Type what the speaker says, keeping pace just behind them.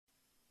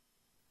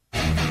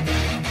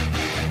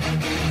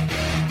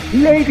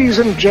ladies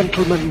and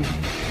gentlemen,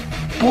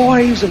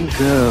 boys and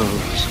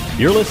girls.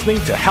 You're listening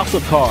to House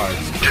of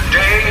Cards.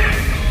 Today,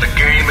 the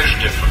game is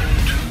different.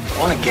 I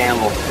want to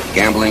gamble.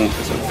 Gambling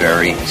is a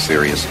very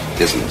serious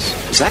business.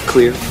 Is that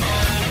clear?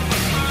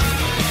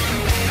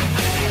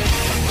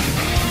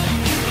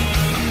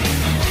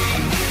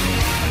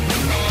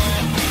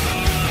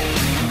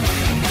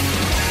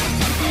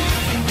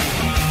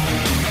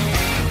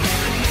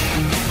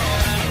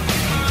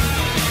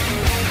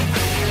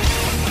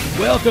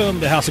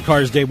 Welcome to House of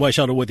Cards. Dave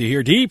Weishaupt with you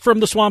here, deep from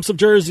the swamps of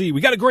Jersey. We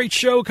got a great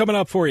show coming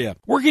up for you.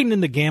 Working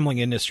in the gambling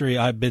industry,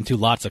 I've been to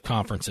lots of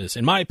conferences.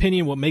 In my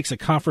opinion, what makes a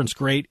conference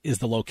great is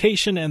the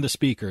location and the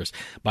speakers.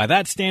 By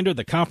that standard,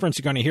 the conference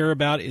you're going to hear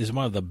about is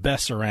one of the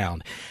best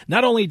around.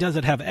 Not only does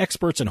it have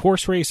experts in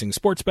horse racing,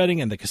 sports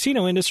betting, and the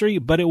casino industry,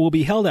 but it will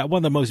be held at one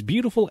of the most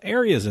beautiful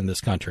areas in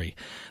this country.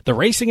 The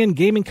Racing and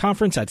Gaming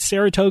Conference at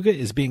Saratoga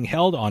is being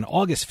held on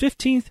August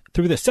 15th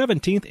through the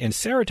 17th in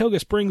Saratoga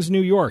Springs,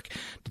 New York.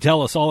 To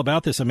tell us all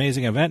about this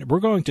amazing event, we're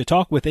going to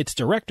talk with its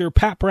director,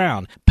 Pat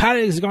Brown. Pat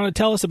is going to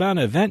tell us about an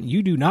event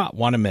you do not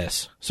want to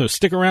miss. So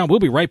stick around. We'll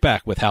be right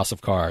back with House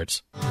of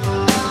Cards.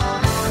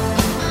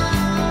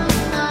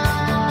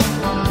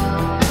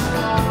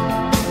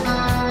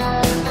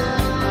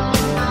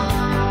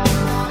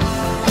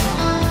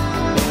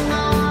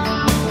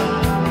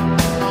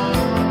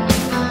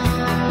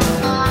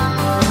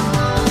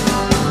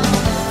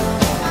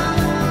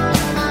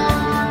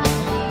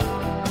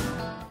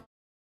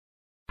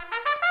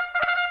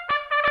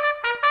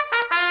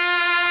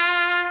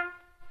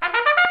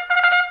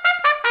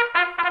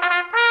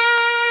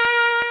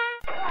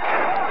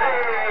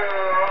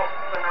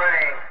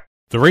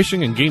 The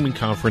Racing and Gaming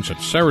Conference at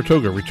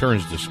Saratoga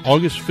returns this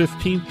August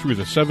 15th through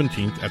the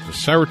 17th at the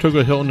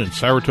Saratoga Hilton in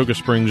Saratoga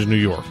Springs, New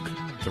York.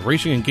 The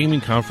Racing and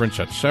Gaming Conference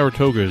at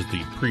Saratoga is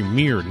the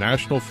premier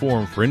national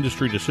forum for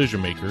industry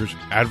decision-makers,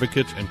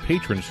 advocates, and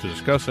patrons to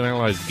discuss and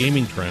analyze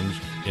gaming trends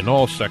in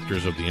all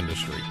sectors of the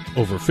industry.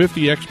 Over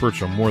 50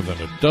 experts on more than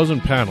a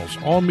dozen panels,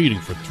 all meeting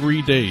for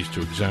 3 days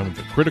to examine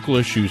the critical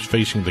issues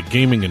facing the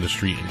gaming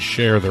industry and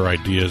share their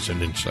ideas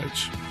and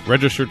insights.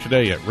 Register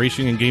today at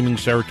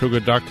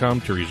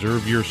racingandgamingsaratoga.com to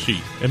reserve your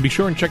seat. And be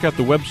sure and check out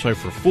the website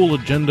for full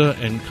agenda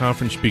and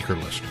conference speaker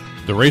list.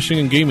 The Racing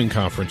and Gaming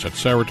Conference at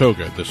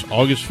Saratoga this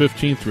August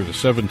 15th through the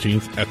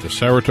 17th at the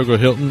Saratoga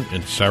Hilton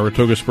in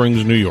Saratoga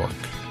Springs, New York.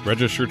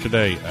 Register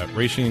today at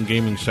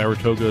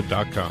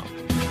racingandgamingsaratoga.com.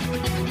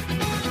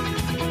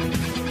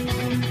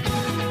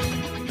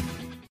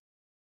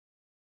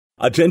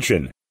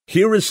 Attention!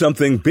 Here is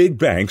something big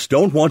banks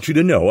don't want you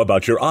to know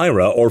about your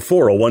IRA or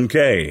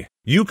 401k.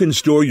 You can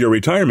store your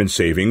retirement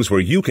savings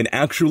where you can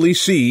actually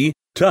see,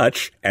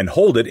 touch, and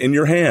hold it in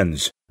your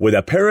hands. With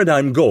a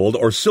Paradigm Gold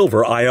or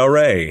Silver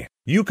IRA,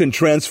 you can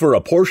transfer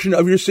a portion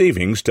of your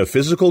savings to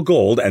physical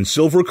gold and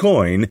silver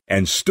coin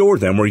and store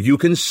them where you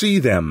can see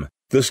them.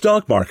 The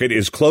stock market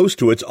is close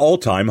to its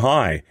all-time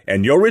high,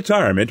 and your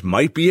retirement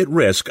might be at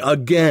risk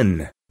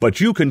again. But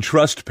you can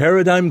trust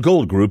Paradigm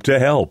Gold Group to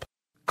help.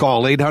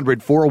 Call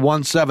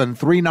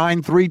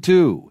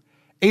 800-417-3932.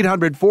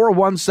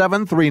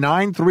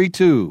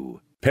 800-417-3932.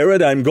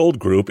 Paradigm Gold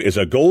Group is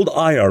a gold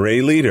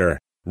IRA leader,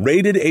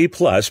 rated A+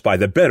 by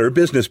the Better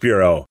Business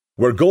Bureau,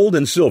 where gold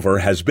and silver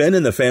has been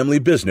in the family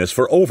business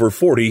for over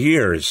 40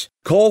 years.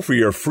 Call for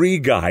your free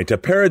guide to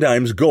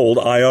Paradigm's Gold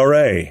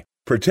IRA.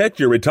 Protect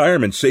your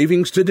retirement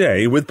savings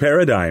today with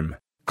Paradigm.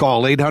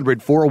 Call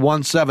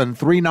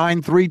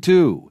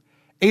 800-417-3932.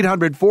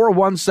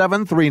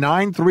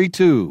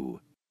 800-417-3932.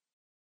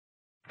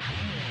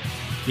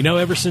 You know,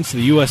 ever since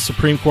the U.S.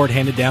 Supreme Court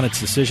handed down its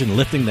decision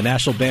lifting the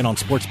national ban on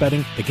sports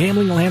betting, the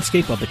gambling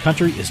landscape of the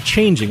country is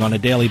changing on a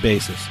daily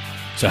basis.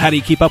 So how do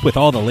you keep up with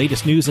all the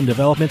latest news and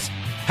developments?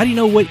 How do you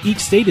know what each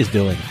state is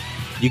doing?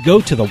 You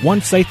go to the one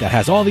site that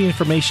has all the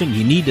information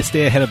you need to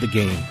stay ahead of the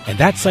game, and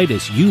that site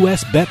is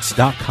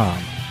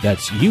usbets.com.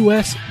 That's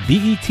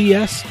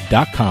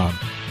usbets.com.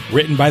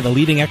 Written by the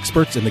leading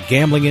experts in the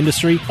gambling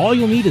industry, all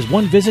you'll need is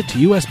one visit to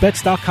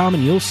usbets.com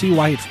and you'll see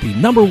why it's the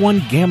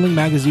 #1 gambling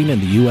magazine in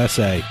the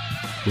USA.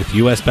 With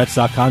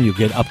usbets.com, you'll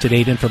get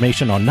up-to-date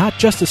information on not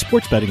just the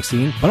sports betting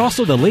scene, but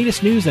also the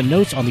latest news and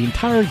notes on the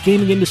entire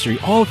gaming industry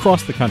all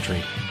across the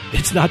country.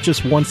 It's not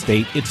just one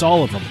state, it's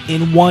all of them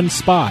in one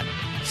spot.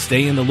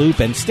 Stay in the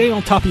loop and stay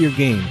on top of your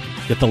game.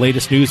 Get the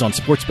latest news on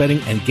sports betting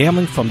and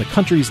gambling from the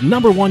country's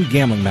 #1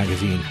 gambling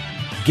magazine.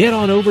 Get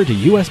on over to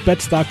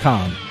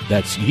usbets.com.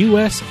 That's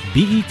usbets.com.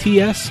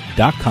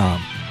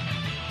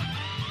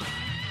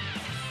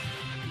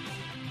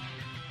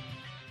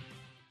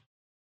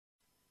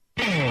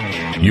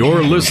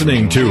 You're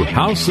listening to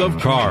House of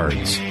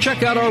Cards.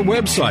 Check out our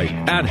website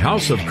at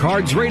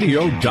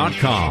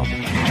houseofcardsradio.com.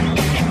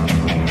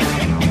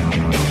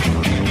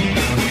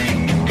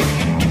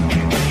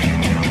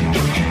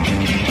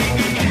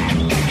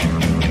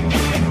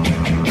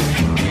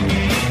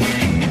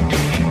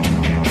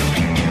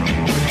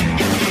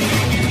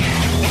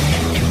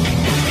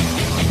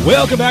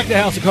 Welcome back to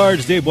House of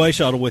Cards. Dave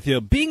Weishottle with you.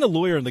 Being a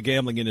lawyer in the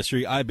gambling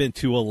industry, I've been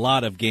to a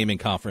lot of gaming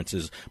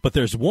conferences, but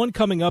there's one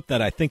coming up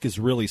that I think is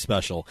really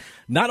special.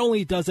 Not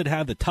only does it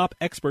have the top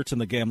experts in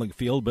the gambling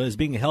field, but is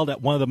being held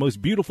at one of the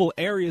most beautiful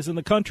areas in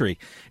the country.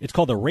 It's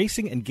called the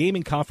Racing and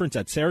Gaming Conference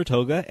at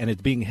Saratoga, and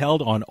it's being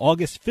held on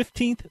August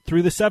 15th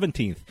through the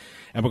 17th.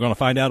 And we're going to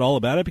find out all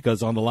about it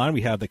because on the line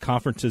we have the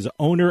conference's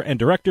owner and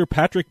director,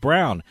 Patrick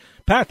Brown.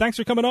 Pat, thanks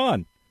for coming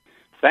on.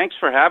 Thanks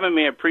for having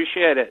me. I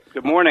appreciate it.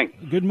 Good morning.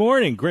 Good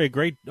morning. Great.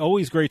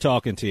 Always great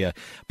talking to you.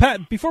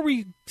 Pat, before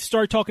we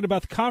start talking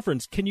about the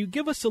conference, can you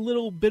give us a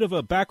little bit of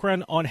a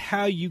background on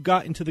how you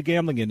got into the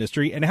gambling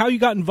industry and how you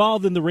got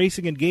involved in the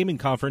Racing and Gaming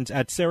Conference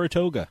at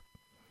Saratoga?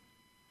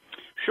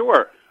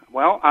 Sure.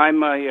 Well,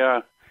 I'm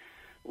a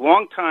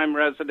longtime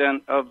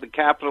resident of the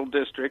Capital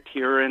District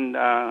here in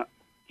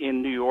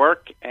New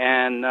York,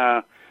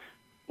 and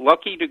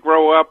lucky to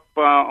grow up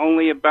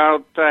only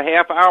about a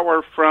half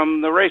hour from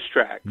the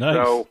racetrack. Nice.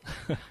 So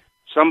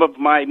some of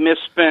my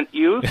misspent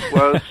youth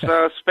was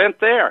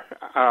spent there.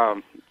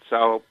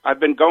 So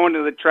I've been going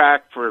to the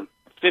track for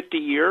 50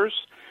 years.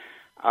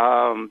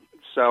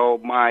 So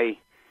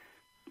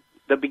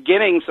the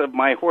beginnings of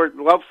my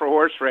love for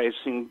horse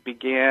racing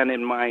began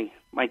in my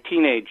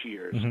teenage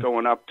years,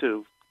 going up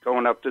to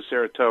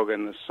Saratoga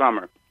in the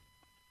summer.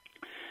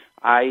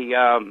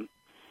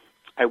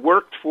 I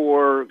worked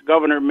for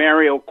Governor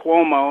Mario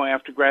Cuomo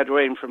after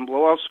graduating from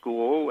law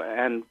school,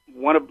 and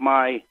one of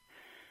my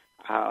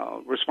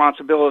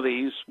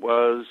responsibilities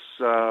was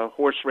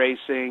horse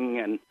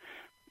racing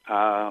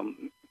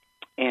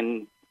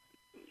and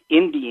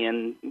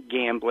Indian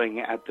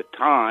gambling at the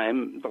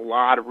time, the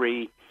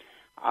lottery.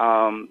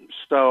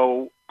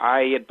 So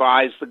I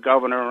advised the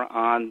governor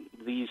on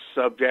these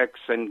subjects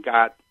and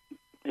got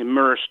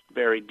immersed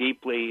very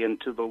deeply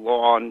into the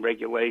law and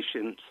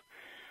regulations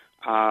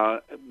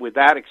with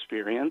that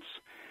experience.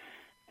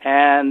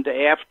 And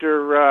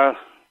after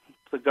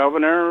the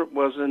governor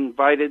was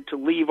invited to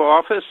leave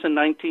office in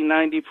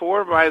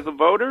 1994 by the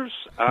voters,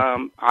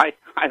 I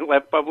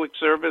left public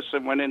service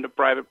and went into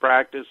private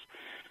practice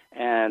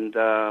and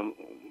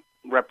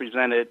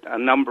represented a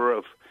number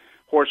of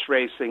horse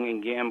racing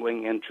and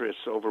gambling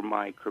interests over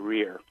my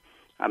career.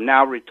 I'm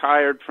now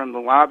retired from the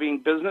lobbying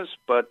business,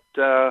 but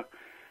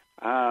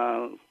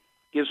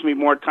gives me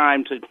more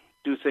time to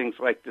do things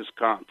like this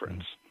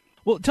conference.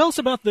 Well, tell us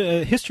about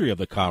the history of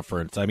the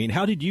conference. I mean,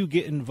 how did you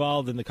get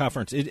involved in the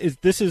conference?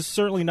 This is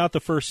certainly not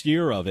the first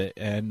year of it,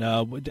 and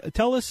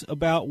tell us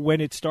about when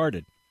it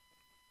started.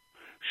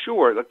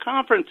 Sure. The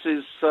conference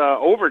is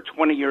over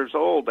 20 years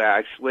old,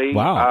 actually.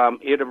 Wow.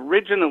 It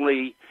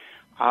originally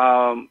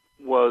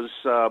was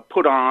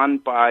put on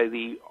by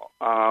the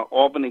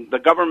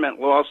Government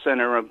Law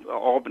Center of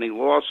Albany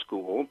Law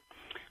School.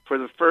 For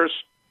the first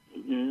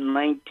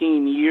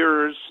 19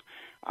 years,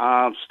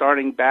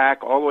 starting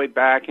back all the way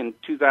back in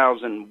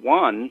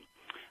 2001,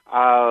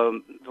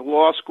 the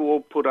law school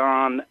put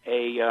on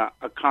a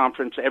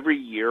conference every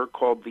year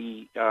called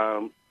the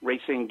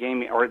Racing and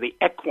Gaming, or the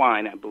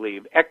Equine, I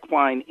believe,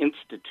 Equine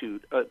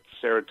Institute at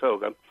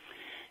Saratoga.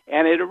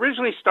 And it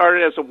originally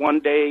started as a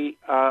one-day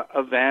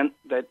event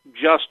that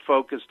just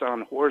focused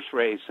on horse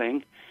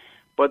racing,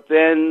 but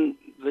then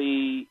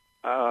the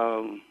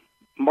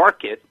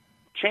market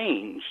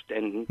changed,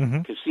 and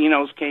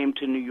casinos came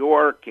to New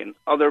York, and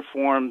other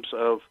forms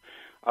of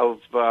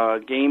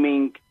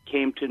gaming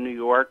came to New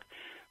York.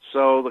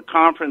 So the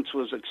conference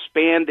was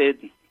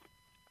expanded,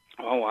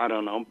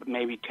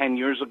 maybe 10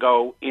 years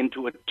ago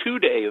into a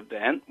two-day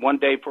event, one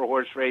day for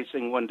horse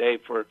racing, one day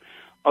for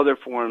other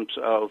forms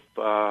of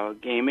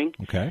gaming.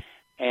 Okay.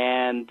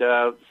 And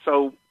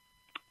so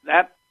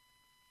that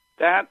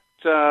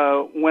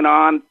went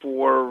on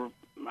for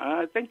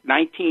I think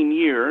 19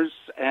 years,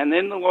 and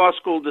then the law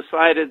school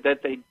decided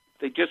that they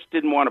just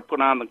didn't want to put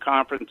on the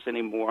conference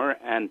anymore,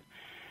 and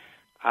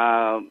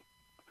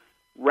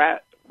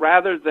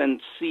rather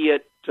than see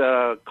it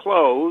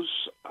close,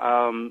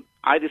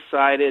 I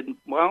decided,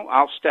 well,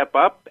 I'll step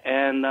up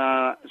and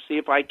see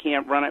if I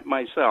can't run it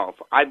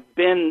myself. I've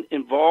been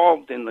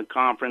involved in the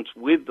conference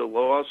with the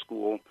law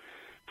school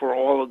for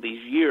all of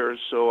these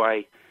years, so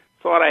I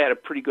thought I had a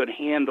pretty good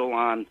handle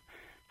on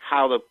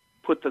how to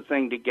put the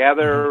thing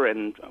together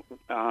and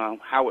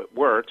how it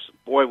works.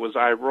 Boy, was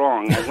I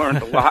wrong. I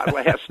learned a lot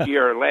last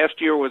year. Last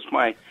year was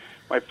my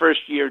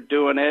first year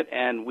doing it,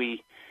 and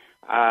we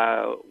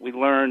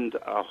learned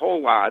a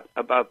whole lot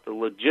about the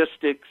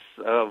logistics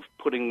of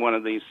putting one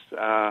of these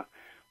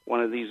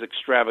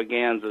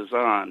extravaganzas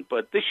on.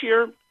 But this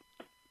year,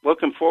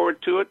 looking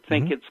forward to it.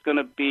 Think it's going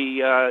to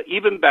be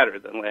even better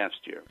than last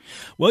year.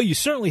 Well, you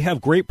certainly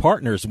have great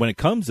partners when it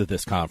comes to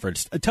this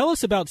conference. Tell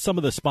us about some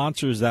of the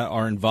sponsors that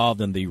are involved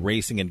in the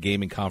Racing and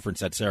Gaming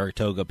Conference at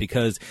Saratoga,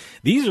 because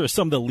these are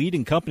some of the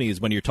leading companies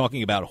when you're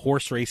talking about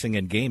horse racing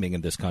and gaming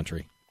in this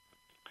country.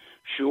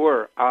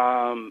 Sure.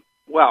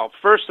 Well,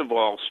 first of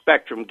all,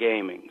 Spectrum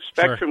Gaming.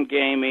 Spectrum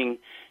Gaming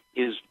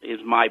is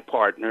my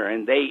partner,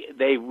 and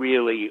they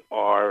really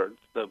are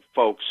the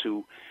folks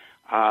who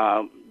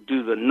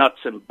do the nuts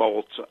and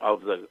bolts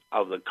of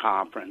the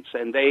conference,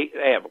 and they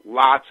have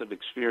lots of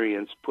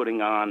experience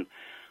putting on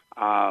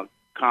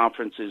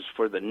conferences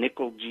for the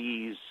nickel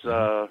G's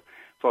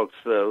folks,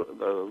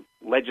 the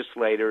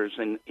legislators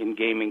in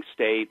gaming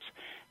states.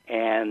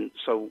 And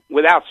so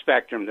without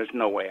Spectrum, there's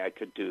no way I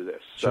could do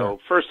this. Sure. So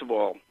first of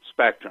all,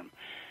 Spectrum.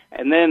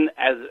 And then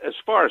as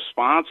far as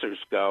sponsors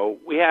go,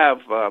 we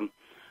have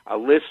a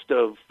list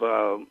of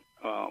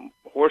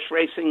horse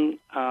racing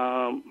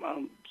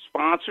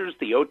sponsors.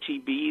 The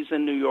OTBs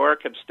in New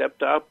York have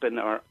stepped up and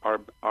are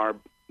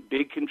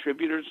big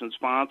contributors and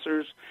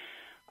sponsors.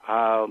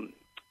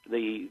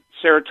 The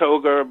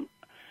Saratoga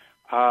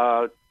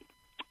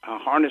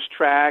Harness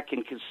Track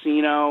and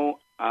Casino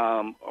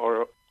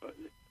are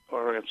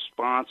a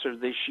sponsor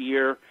this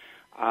year.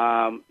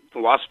 The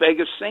Las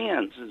Vegas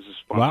Sands is a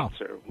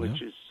sponsor,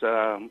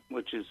 wow.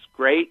 which is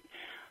great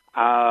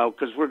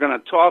because we're going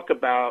to talk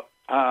about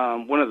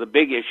one of the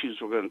big issues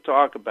we're going to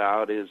talk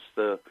about is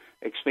the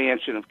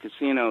expansion of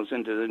casinos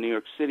into the New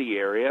York City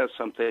area,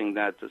 something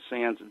that the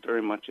Sands is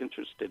very much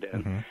interested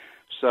in. Mm-hmm.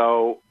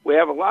 So we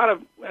have a lot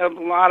of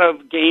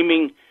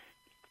gaming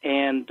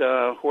and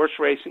horse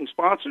racing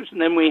sponsors,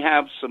 and then we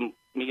have some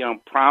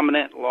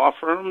prominent law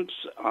firms.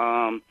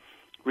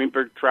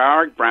 Greenberg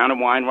Traurig, Brown and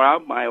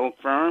Weinraub, my old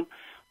firm.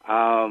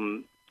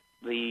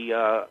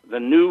 The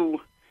new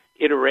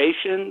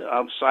iteration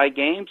of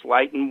Cygames,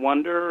 Light and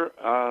Wonder,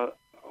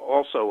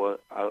 also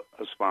a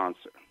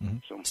sponsor. Mm-hmm.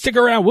 So. Stick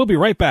around. We'll be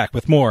right back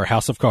with more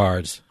House of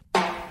Cards.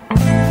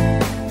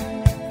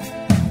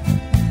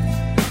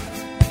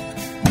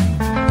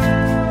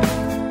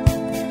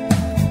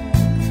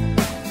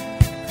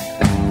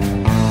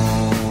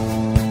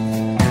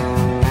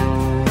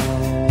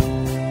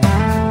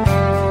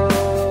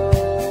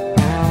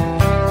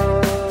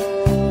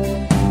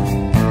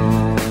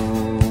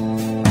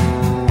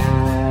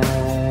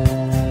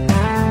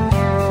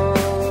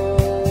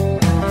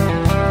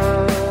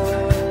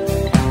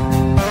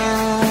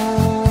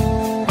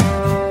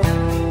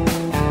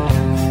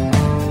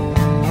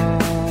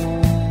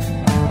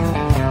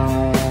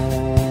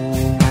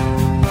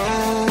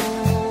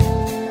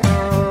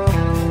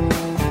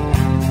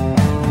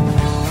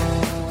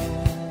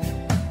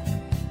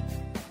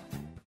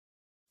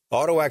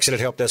 Auto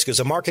Accident Help Desk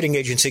is a marketing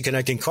agency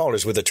connecting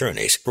callers with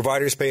attorneys.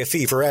 Providers pay a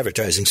fee for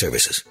advertising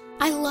services.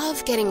 I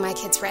love getting my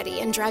kids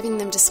ready and driving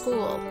them to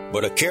school.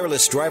 But a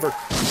careless driver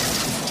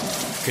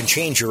can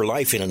change your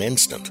life in an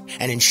instant,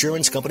 and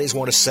insurance companies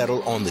want to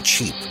settle on the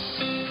cheap.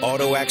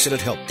 Auto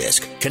Accident Help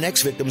Desk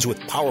connects victims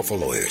with powerful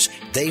lawyers.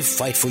 They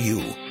fight for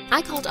you.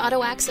 I called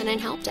Auto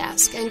Accident Help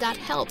Desk and got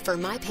help for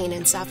my pain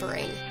and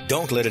suffering.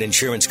 Don't let an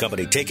insurance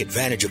company take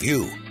advantage of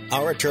you.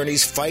 Our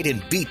attorneys fight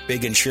and beat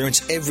big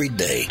insurance every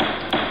day.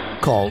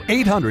 Call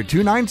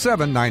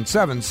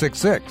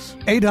 800-297-9766.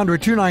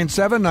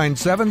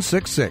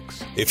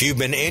 800-297-9766. If you've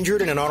been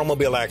injured in an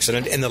automobile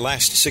accident in the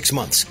last 6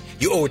 months,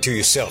 you owe it to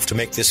yourself to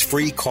make this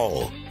free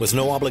call with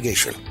no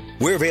obligation.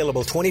 We're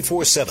available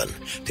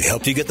 24/7 to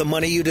help you get the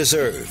money you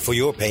deserve for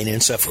your pain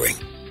and suffering.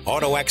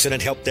 Auto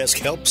Accident Help Desk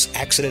helps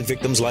accident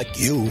victims like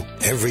you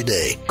every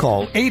day.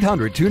 Call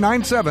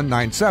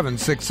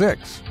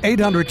 800-297-9766.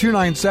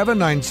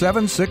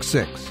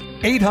 800-297-9766.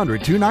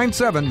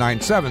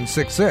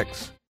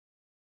 800-297-9766.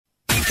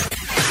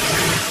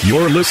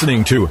 You're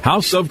listening to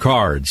House of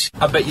Cards.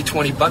 I bet you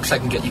 $20 I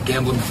can get you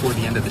gambling before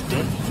the end of the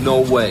day.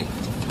 No way.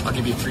 I'll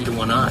give you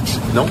 3-to-1 odds.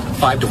 No.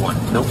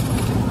 5-to-1. No.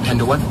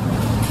 10-to-1.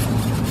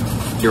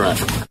 You're on.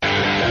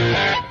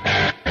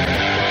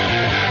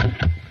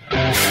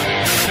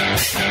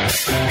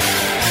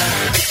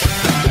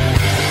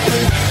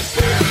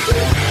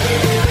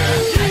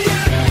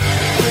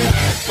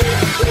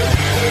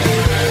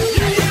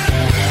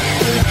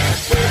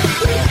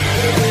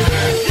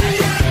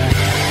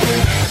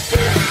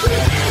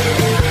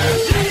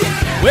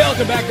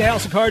 Welcome back to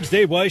House of Cards.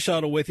 Dave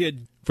Weishottle with you.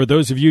 For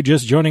those of you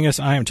just joining us,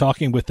 I am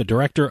talking with the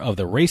director of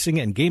the Racing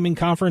and Gaming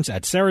Conference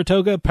at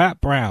Saratoga,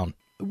 Pat Brown.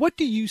 What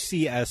do you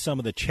see as some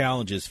of the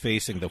challenges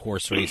facing the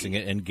horse racing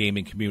and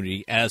gaming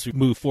community as we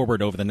move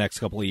forward over the next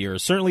couple of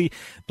years? Certainly,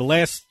 the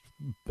last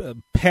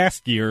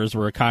past years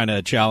were kind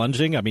of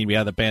challenging. I mean, we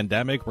had the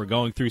pandemic. We're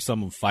going through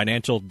some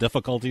financial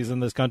difficulties in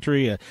this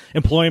country.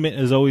 Employment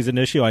is always an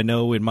issue. I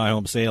know in my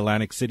home state,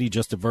 Atlantic City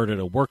just averted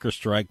a worker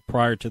strike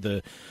prior to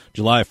the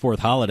July 4th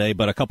holiday,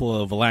 but a couple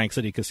of Atlantic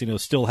City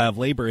casinos still have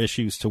labor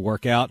issues to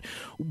work out.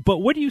 But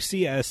what do you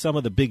see as some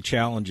of the big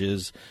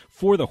challenges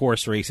for the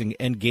horse racing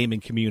and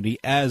gaming community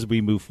as we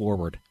move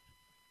forward?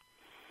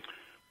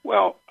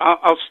 Well,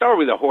 I'll start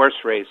with the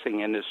horse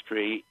racing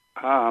industry.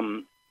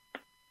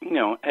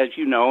 As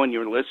you know, and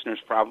your listeners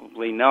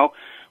probably know,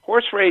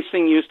 horse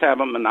racing used to have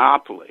a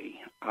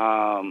monopoly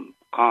on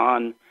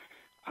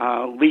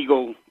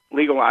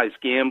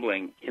legalized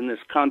gambling in this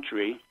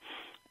country.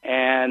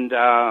 And,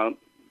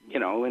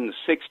 in the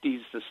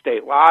 60s, the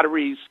state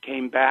lotteries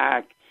came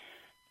back.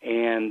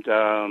 And,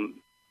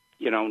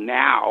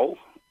 now,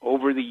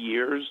 over the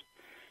years,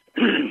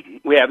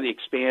 we have the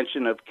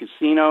expansion of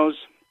casinos.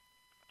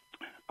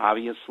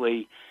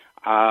 Obviously,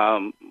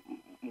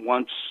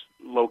 once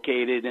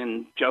located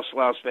in just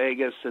Las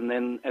Vegas and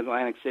then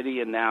Atlantic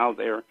City, and now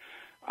they're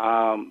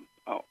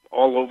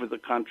all over the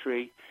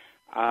country.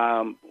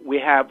 We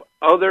have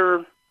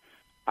other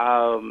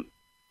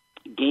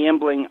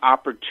gambling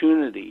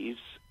opportunities,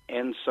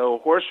 and so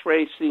horse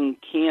racing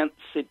can't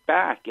sit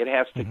back. It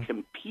has to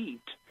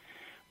compete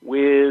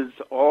with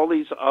all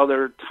these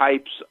other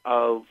types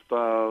of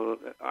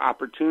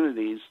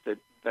opportunities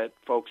that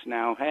folks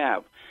now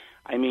have.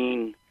 I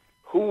mean,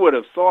 who would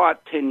have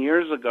thought 10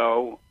 years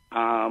ago,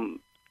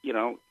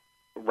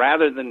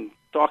 rather than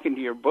talking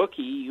to your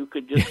bookie, you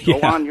could just go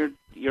on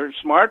your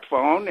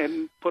smartphone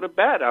and put a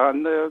bet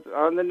on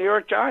the New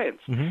York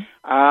Giants.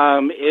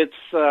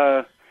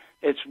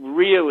 It's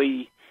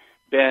really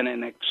been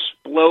an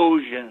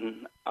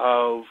explosion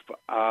of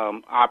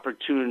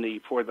opportunity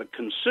for the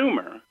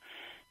consumer.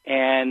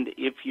 And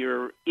if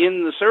you're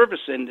in the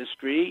service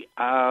industry,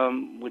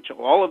 which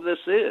all of this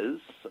is,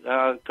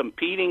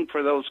 competing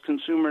for those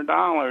consumer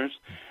dollars,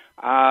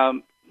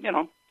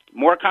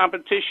 more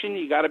competition.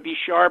 You got to be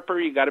sharper.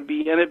 You got to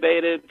be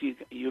innovative.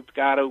 You've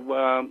got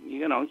to,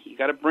 you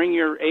got to bring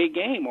your A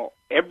game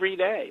every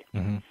day.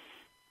 Mm-hmm.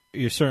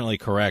 You're certainly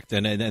correct,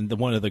 and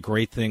one of the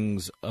great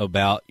things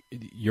about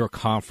your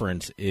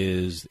conference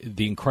is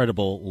the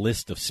incredible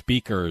list of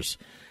speakers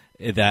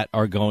that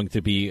are going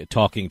to be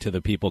talking to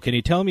the people. Can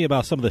you tell me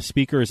about some of the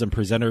speakers and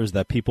presenters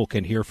that people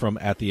can hear from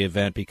at the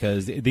event?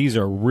 Because these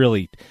are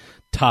really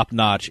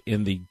top-notch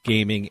in the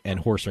gaming and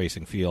horse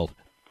racing field.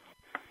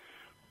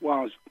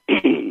 Well,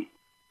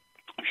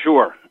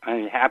 sure.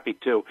 I'm happy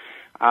to.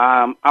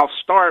 I'll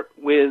start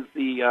with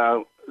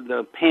the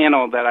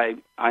panel that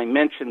I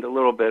mentioned a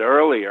little bit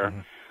earlier,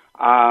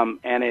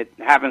 and it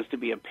happens to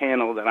be a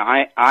panel that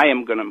I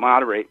am going to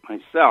moderate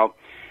myself.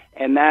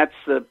 And that's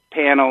the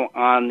panel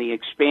on the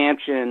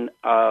expansion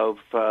of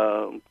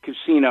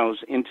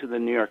casinos into the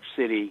New York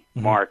City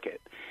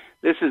market.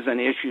 This is an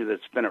issue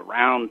that's been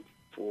around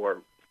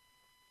for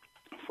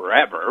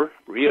forever,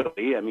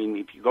 really. I mean,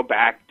 if you go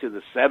back to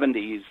the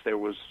 70s, there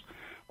was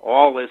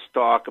all this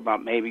talk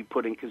about maybe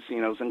putting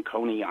casinos in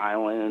Coney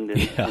Island,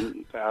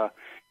 and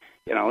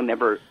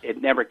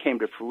it never came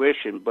to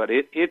fruition. But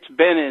it's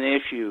been an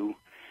issue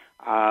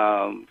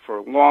for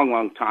a long,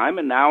 long time,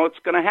 and now it's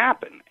going to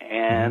happen.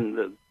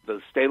 And the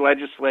state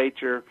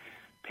legislature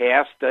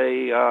passed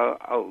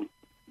a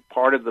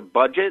part of the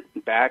budget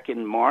back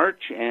in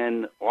March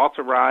and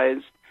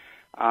authorized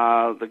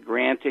the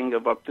granting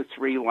of up to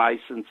 3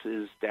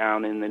 licenses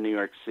down in the New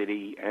York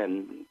City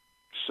and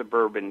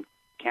suburban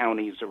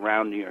counties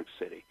around New York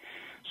City.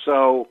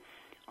 So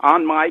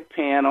on my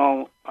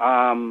panel,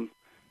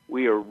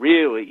 we are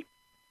really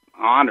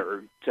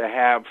honored to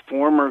have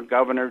former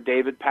Governor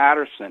David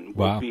Paterson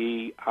will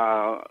be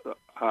a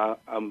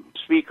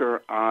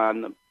speaker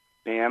on the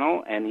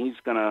panel, and he's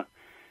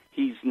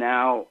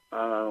now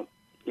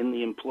in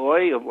the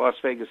employ of Las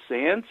Vegas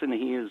Sands, and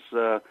he is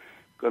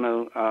going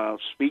to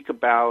speak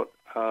about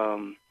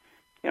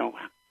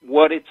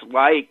what it's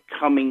like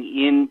coming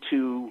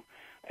into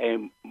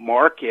a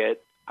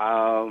market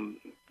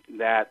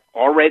that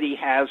already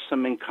has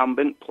some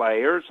incumbent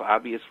players.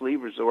 Obviously,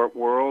 Resort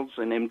Worlds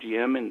and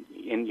MGM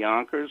in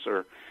Yonkers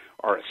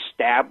are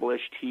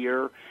established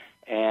here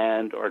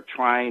and are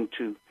trying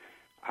to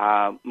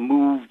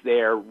move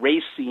their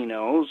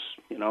racinos,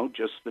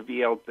 just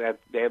that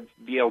they have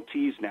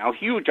VLTs now,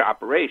 huge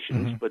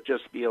operations, but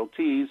just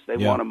VLTs. They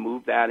want to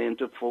move that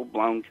into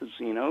full-blown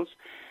casinos.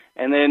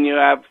 And then you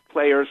have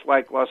players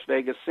like Las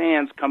Vegas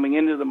Sands coming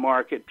into the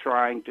market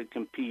trying to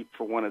compete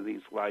for one of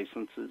these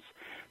licenses.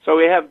 So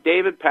we have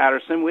David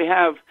Paterson. We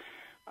have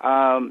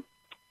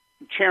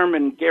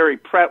Chairman Gary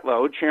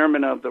Pretlow,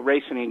 chairman of the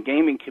Racing and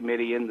Gaming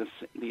Committee in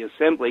the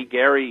Assembly.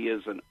 Gary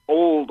is an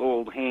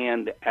old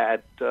hand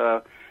at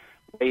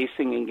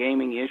racing and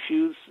gaming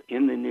issues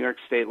in the New York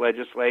State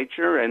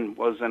Legislature and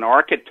was an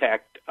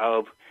architect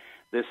of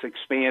this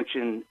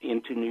expansion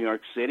into New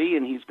York City,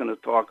 and he's going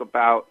to talk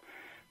about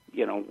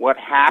what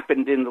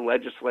happened in the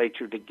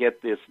legislature to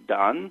get this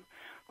done.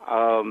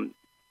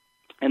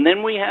 And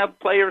then we have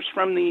players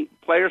from the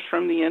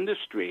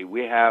industry.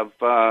 We have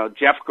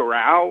Jeff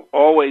Gural,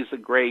 always a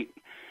great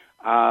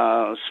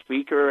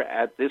speaker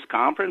at this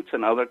conference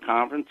and other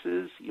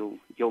conferences.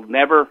 You'll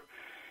never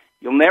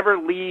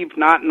leave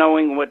not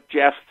knowing what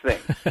Jeff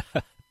thinks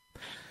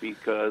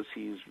because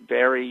he's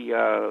very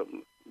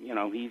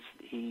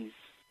he's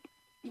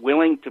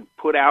willing to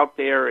put out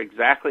there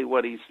exactly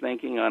what he's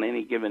thinking on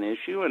any given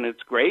issue, and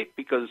it's great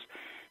because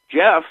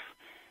Jeff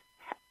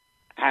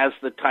has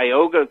the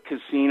Tioga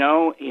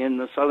Casino in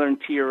the southern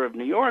tier of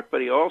New York, but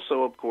he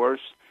also, of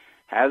course,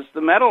 has the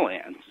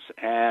Meadowlands,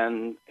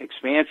 and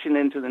expansion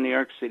into the New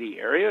York City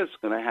area is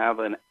going to have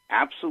an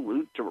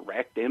absolute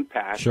direct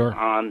impact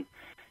on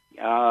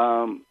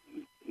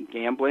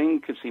gambling,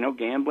 casino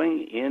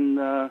gambling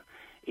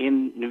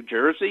in New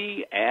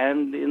Jersey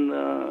and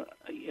in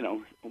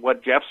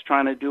what Jeff's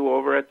trying to do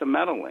over at the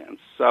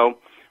Meadowlands. So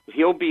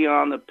he'll be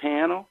on the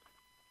panel.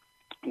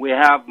 We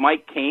have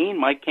Mike Kane.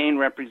 Mike Kane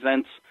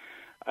represents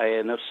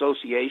an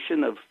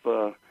association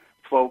of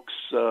folks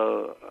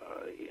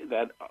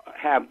that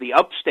have the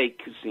upstate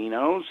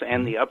casinos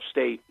and the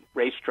upstate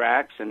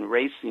racetracks and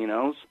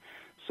racecinos.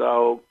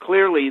 So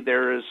clearly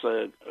there is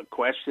a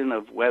question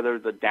of whether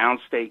the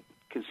downstate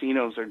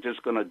casinos are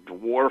just going to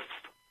dwarf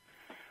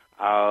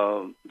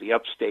the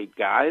upstate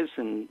guys,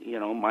 and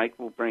Mike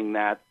will bring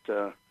that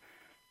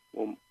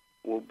will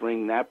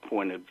bring that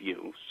point of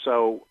view.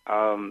 So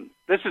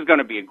this is going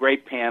to be a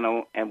great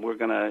panel, and we're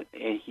going to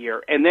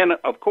hear. And then,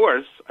 of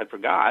course, I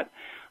forgot,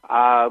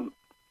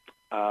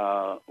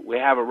 we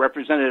have a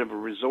representative of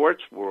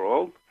Resorts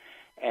World,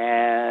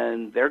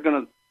 and they're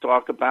going to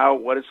talk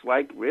about what it's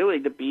like really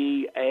to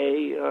be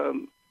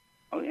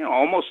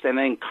almost an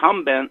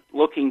incumbent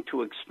looking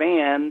to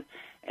expand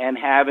and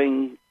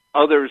having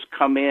others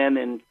come in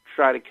and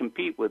try to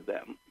compete with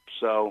them.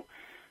 So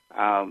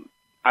I'm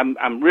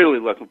really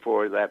looking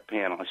forward to that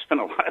panel. I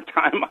spent a lot of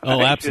time on it.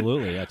 Oh,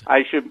 absolutely.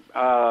 I should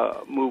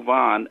move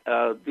on.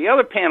 The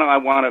other panel I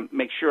want to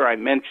make sure I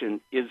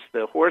mention is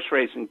the horse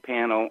racing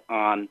panel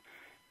on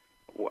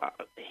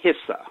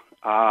HISA.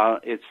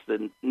 It's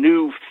the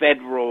new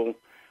federal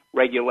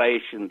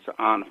regulations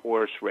on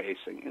horse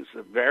racing. It's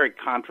a very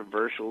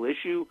controversial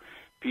issue.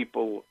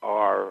 People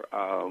are,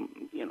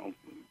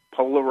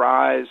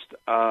 polarized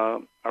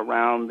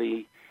around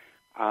the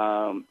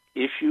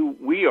issue.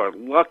 We are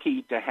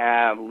lucky to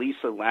have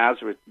Lisa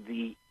Lazarus,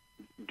 the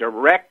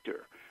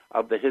director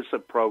of the HISA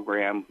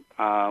program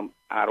out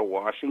of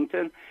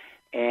Washington,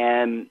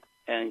 and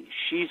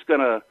she's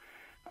going to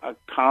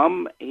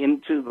come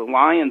into the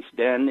lion's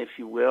den, if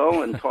you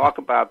will, and talk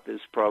about this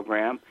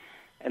program.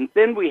 And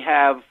then we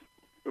have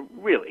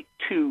really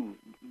two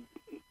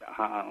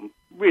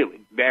really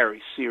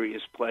very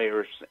serious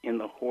players in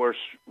the horse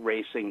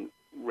racing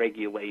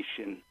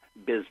regulation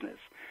business.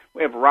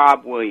 We have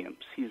Rob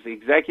Williams. He's the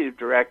executive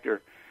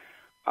director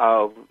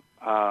of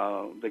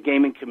the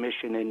Gaming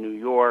Commission in New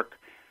York.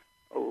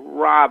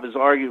 Rob is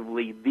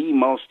arguably the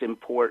most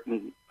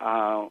important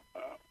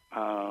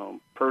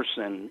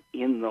person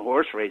in the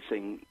horse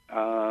racing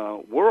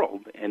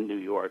world in New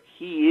York.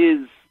 He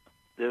is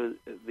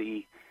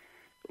the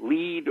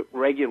lead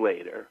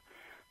regulator.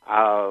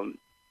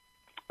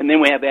 And then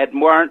we have Ed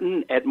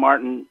Martin. Ed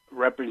Martin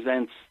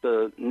represents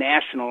the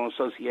National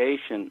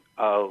Association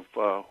of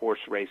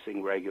Horse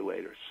Racing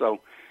Regulators. So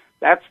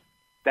that's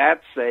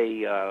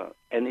an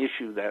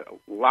issue that a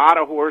lot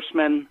of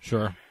horsemen,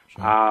 sure.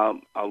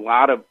 A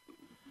lot of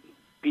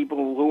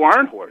people who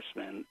aren't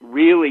horsemen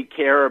really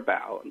care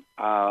about.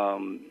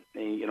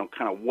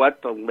 Kind of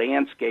what the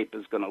landscape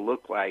is going to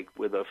look like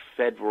with a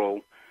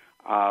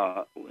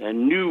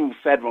new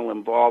federal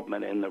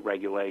involvement in the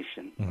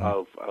regulation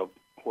of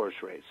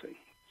horse racing.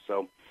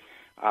 So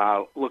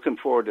looking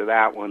forward to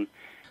that one.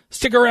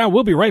 Stick around.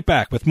 We'll be right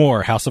back with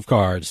more House of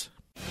Cards.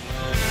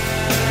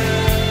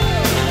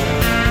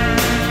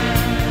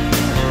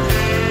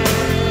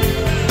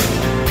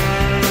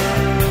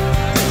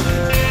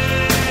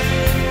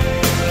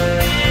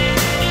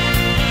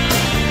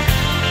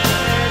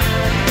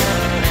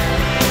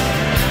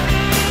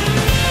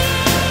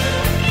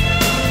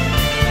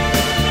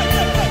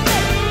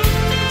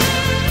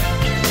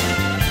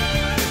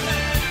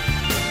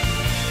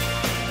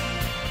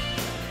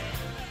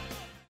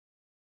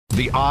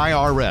 The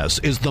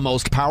IRS is the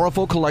most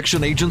powerful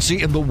collection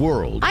agency in the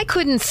world. I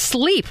couldn't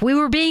sleep. We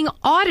were being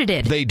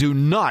audited. They do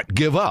not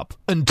give up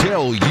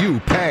until you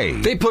pay.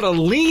 They put a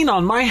lien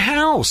on my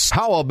house.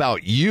 How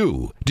about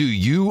you? Do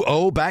you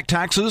owe back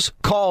taxes?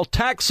 Call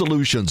Tax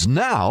Solutions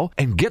now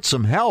and get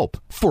some help.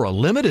 For a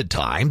limited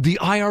time, the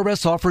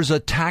IRS offers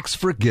a tax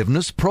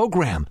forgiveness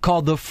program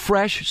called the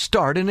Fresh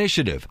Start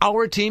Initiative.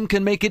 Our team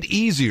can make it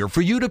easier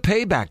for you to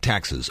pay back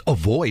taxes,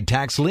 avoid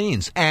tax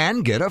liens,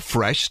 and get a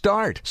fresh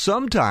start.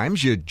 Sometimes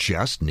you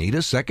just need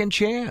a second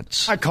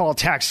chance. I call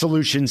Tax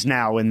Solutions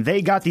now, and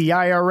they got the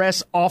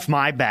IRS off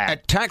my back.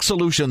 At Tax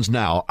Solutions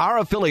Now, our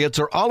affiliates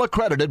are all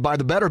accredited by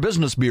the Better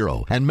Business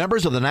Bureau and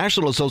members of the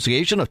National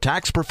Association of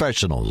Tax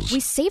Professionals.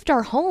 We saved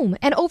our home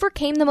and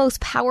overcame the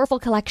most powerful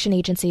collection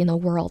agency in the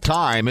world.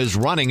 Time is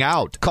running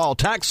out. Call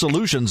Tax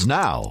Solutions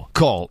now.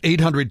 Call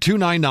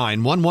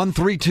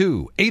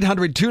 800-299-1132.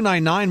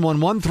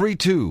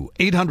 800-299-1132.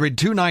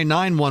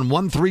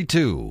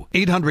 800-299-1132.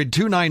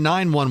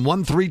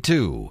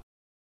 800-299-1132.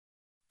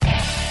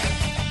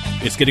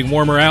 It's getting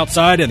warmer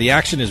outside, and the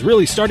action is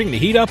really starting to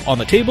heat up on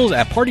the tables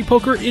at Party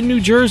Poker in New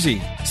Jersey.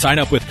 Sign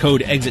up with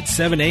code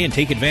EXIT7A and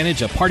take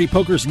advantage of Party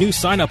Poker's new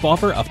sign-up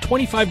offer of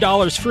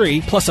 $25 free,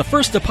 plus a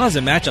first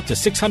deposit match up to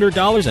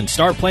 $600, and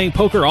start playing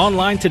poker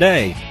online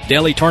today.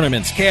 Daily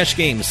tournaments, cash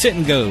games,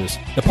 sit-and-goes.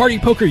 The Party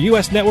Poker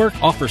U.S.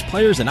 network offers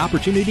players an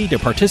opportunity to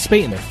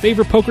participate in their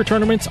favorite poker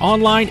tournaments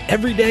online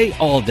every day,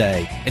 all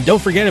day. And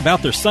don't forget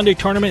about their Sunday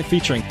tournament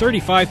featuring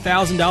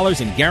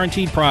 $35,000 in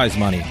guaranteed prize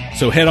money.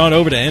 So head on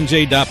over to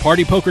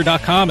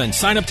nj.partypoker.com and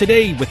sign up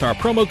today with our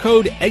promo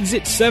code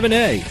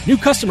EXIT7A. New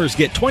customers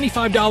get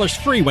 $25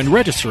 $25 free when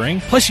registering.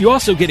 Plus, you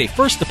also get a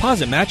first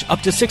deposit match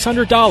up to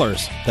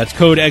 $600. That's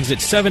code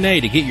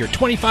EXIT7A to get your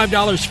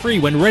 $25 free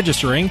when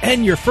registering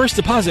and your first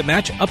deposit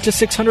match up to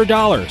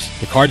 $600.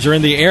 The cards are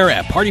in the air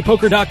at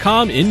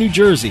partypoker.com in New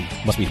Jersey.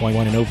 Must be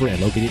 21 and over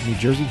and located in New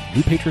Jersey.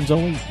 New patrons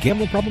only.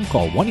 Gambling problem?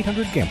 Call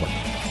 1-800-GAMBLER.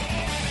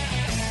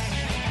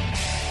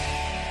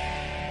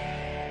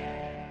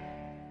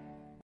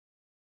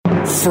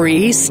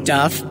 Free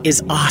stuff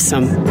is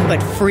awesome,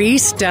 but free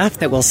stuff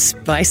that will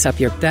spice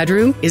up your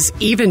bedroom is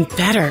even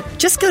better.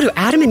 Just go to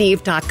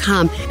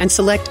adamandeve.com and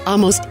select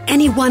almost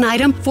any one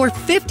item for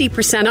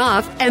 50%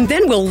 off, and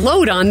then we'll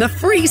load on the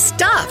free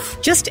stuff.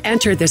 Just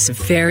enter this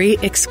very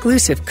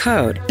exclusive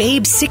code,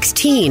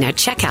 BABE16 at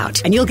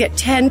checkout, and you'll get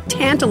 10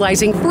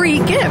 tantalizing free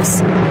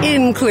gifts,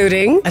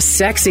 including a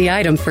sexy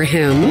item for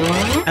him,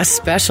 a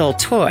special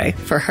toy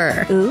for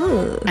her,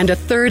 and a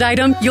third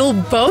item you'll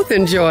both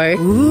enjoy.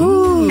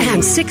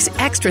 And 6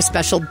 extra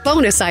special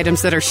bonus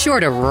items that are sure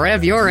to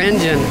rev your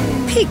engine,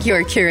 pique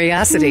your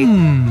curiosity,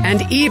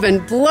 and even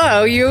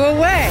blow you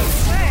away.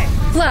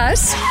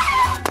 Plus,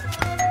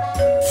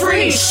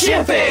 free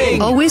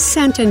shipping! Always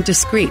sent in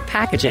discreet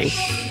packaging.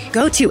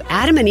 Go to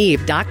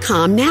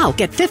adamandeve.com now.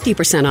 Get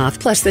 50% off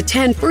plus the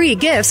 10 free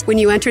gifts when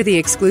you enter the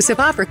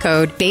exclusive offer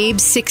code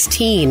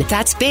BABE16.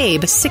 That's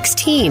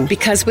BABE16,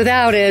 because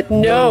without it,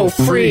 no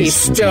free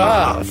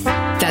stuff.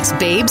 That's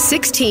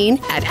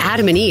BABE16 at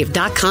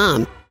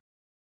adamandeve.com.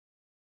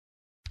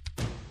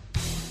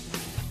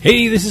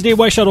 Hey, this is Dave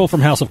Weishuttle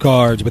from House of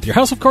Cards with your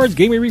House of Cards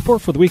Gaming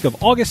Report for the week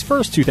of August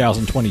 1st,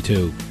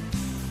 2022.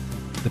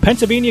 The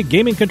Pennsylvania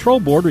Gaming Control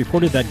Board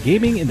reported that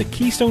gaming in the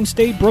Keystone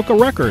State broke a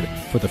record.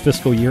 For the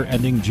fiscal year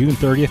ending June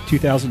 30th,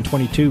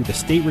 2022, the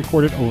state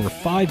recorded over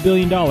 $5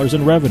 billion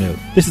in revenue.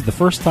 This is the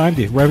first time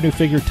the revenue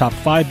figure topped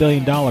 $5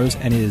 billion,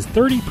 and it is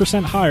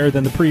 30% higher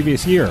than the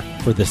previous year.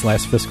 For this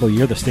last fiscal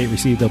year, the state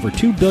received over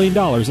 $2 billion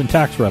in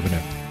tax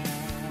revenue.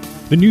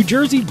 The New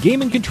Jersey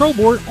Gaming Control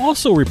Board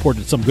also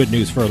reported some good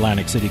news for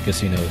Atlantic City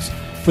casinos.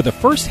 For the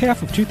first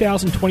half of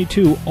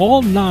 2022,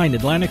 all 9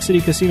 Atlantic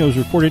City casinos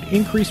reported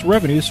increased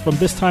revenues from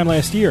this time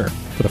last year.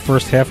 For the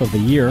first half of the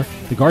year,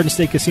 the Garden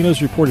State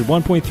casinos reported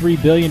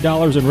 $1.3 billion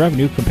in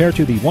revenue compared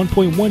to the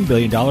 $1.1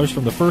 billion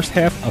from the first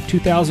half of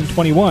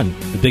 2021.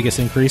 The biggest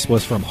increase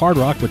was from Hard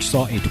Rock, which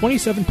saw a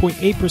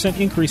 27.8%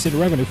 increase in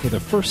revenue for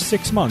the first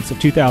 6 months of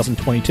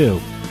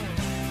 2022.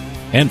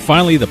 And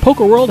finally, the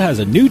poker world has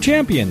a new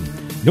champion.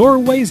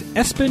 Norway's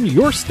Espen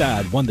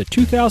Jorstad won the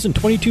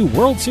 2022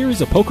 World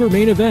Series of Poker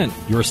main event.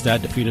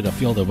 Jorstad defeated a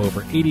field of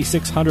over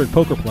 8,600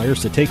 poker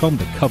players to take home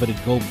the coveted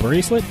gold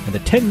bracelet and the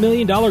 $10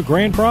 million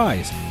grand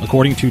prize.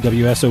 According to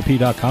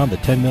WSOP.com, the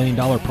 $10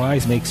 million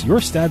prize makes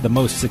Jorstad the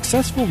most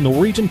successful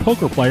Norwegian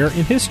poker player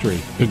in history.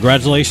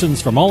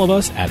 Congratulations from all of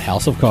us at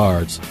House of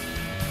Cards.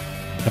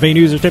 Have any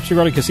news or tips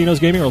regarding casinos,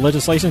 gaming, or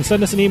legislation?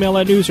 Send us an email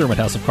at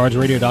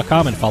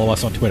newsroom@houseofcardsradio.com and follow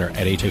us on Twitter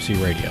at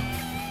HOC Radio.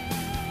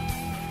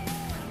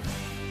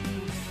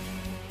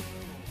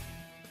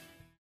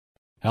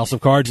 House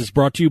of Cards is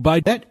brought to you by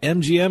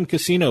BetMGM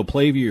Casino.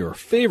 Play your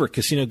favorite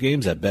casino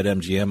games at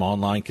BetMGM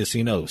Online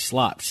Casino.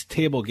 Slots,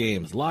 table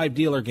games, live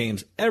dealer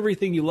games,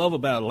 everything you love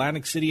about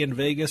Atlantic City and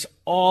Vegas,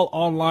 all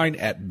online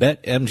at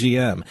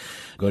BetMGM.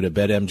 Go to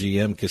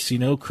BetMGM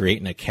Casino, create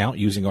an account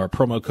using our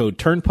promo code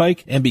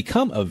Turnpike, and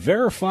become a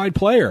verified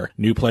player.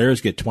 New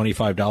players get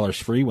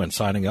 $25 free when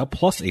signing up,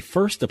 plus a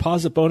first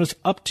deposit bonus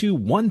up to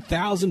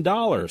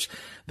 $1,000.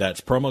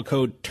 That's promo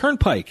code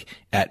Turnpike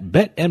at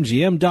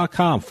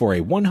BetMGM.com for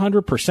a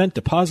 100%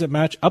 deposit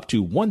match up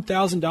to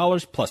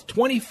 $1,000 plus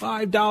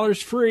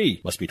 $25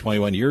 free. Must be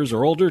 21 years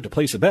or older to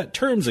place a bet.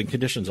 Terms and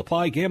conditions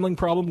apply. Gambling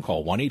problem?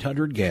 Call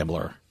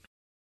 1-800-GAMBLER.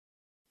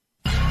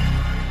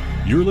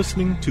 You're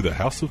listening to the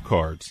House of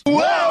Cards.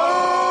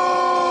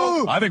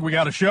 Whoa! I think we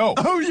got a show.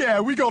 Oh, yeah,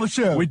 we got a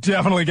show. We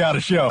definitely got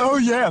a show. Oh,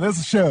 yeah, there's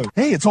a show.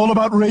 Hey, it's all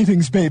about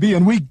ratings, baby,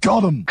 and we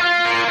got them.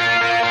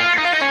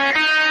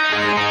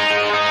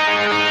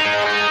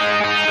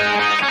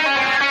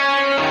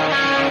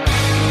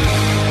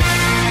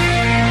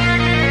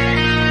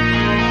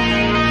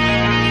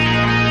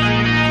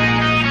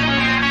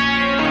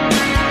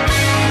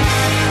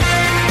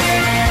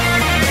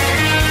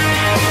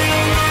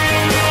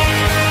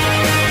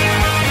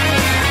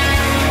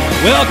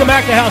 Welcome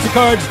back to House of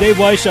Cards. Dave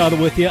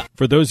Weishuttle with you.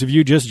 For those of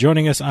you just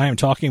joining us, I am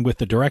talking with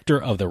the director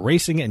of the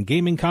Racing and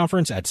Gaming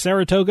Conference at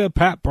Saratoga,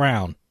 Pat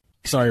Brown.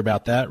 Sorry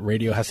about that.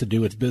 Radio has to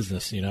do its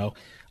business, you know.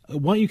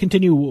 Why don't you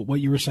continue what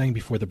you were saying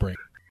before the break?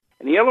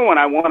 And the other one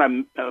I want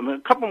to, a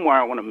couple more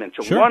I want to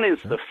mention. Sure, one is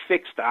the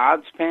fixed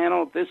odds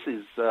panel. This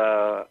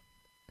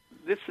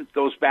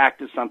goes back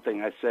to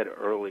something I said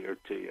earlier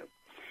to you.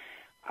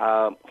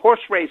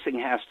 Horse racing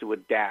has to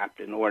adapt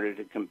in order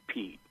to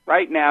compete.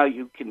 Right now,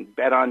 you can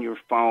bet on your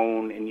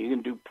phone, and you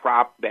can do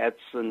prop bets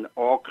and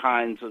all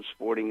kinds of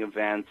sporting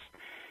events.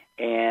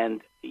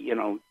 And, you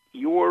know,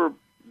 your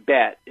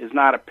bet is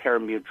not a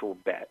pari-mutuel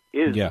bet.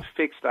 It is a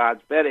fixed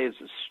odds bet. It is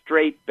a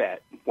straight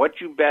bet. What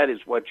you bet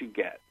is what you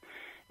get.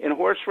 In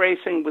horse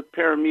racing with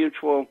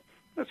pari-mutuel,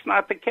 that's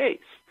not the case.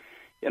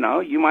 You know,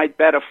 you might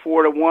bet a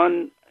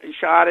 4-to-1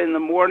 shot in the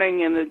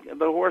morning, and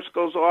the horse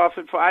goes off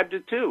at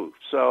 5-2.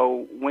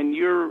 So when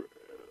you're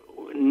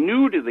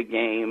new to the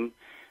game,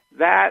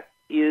 that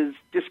is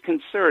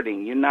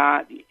disconcerting.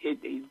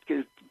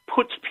 It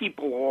puts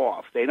people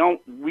off. They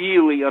don't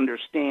really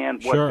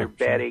understand what they're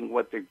betting,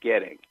 what they're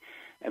getting.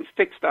 And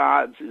fixed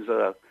odds is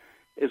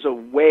a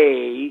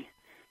way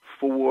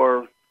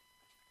for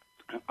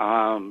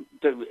the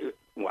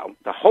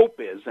hope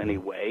is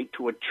anyway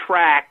to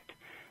attract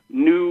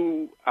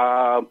new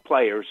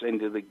players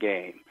into the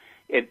game.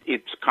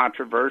 It's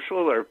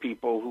controversial. There are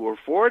people who are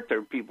for it. There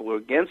are people who are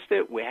against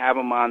it. We have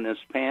them on this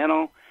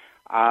panel.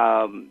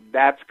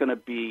 That's going to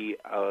be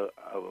a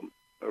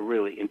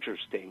really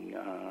interesting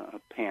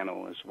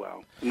panel as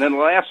well. And then the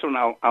last one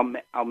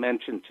I'll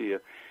mention to you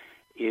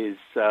is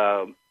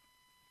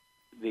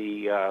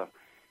the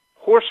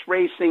horse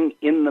racing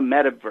in the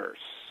metaverse.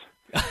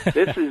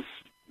 This is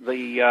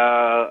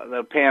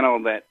the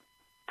panel that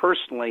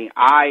personally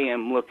I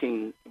am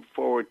looking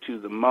forward to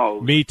the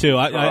most. Me too.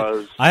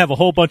 I have a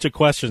whole bunch of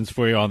questions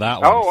for you on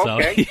that one. Oh,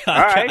 okay. So,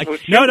 all right.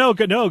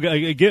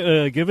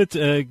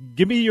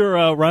 Give me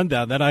your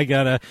rundown. Then I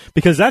gotta,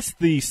 because that's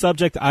the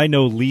subject I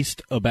know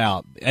least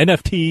about,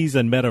 NFTs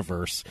and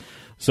metaverse.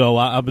 So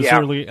I'm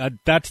certainly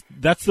that's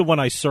the one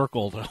I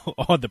circled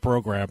on the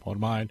program on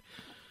mine.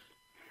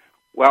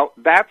 Well,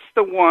 that's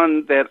the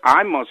one that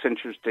I'm most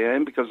interested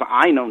in because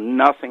I know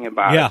nothing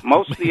about it.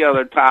 Most of the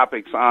other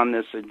topics on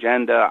this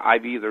agenda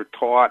I've either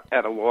taught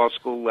at a law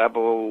school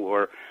level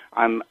or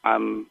I'm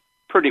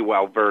pretty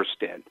well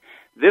versed in.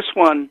 This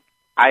one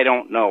I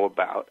don't know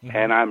about,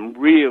 and I'm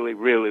really,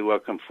 really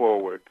looking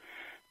forward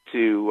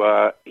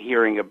to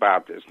hearing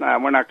about this. Now,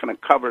 we're not going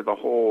to cover the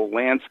whole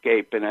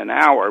landscape in an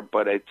hour,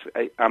 but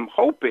I'm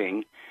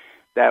hoping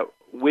that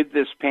with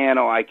this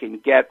panel I can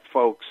get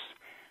folks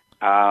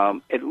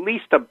at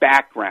least a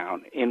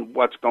background in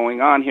what's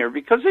going on here,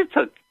 because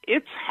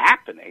it's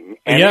happening,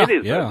 and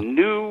it is a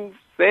new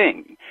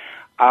thing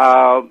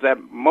that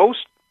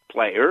most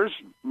players,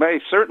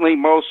 certainly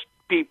most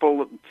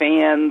people,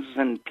 fans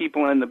and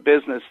people in the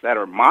business that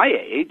are my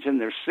age in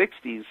their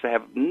 60s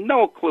have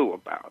no clue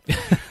about.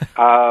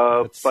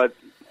 But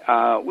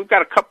we've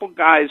got a couple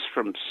guys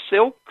from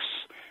Silks,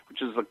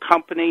 which is a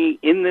company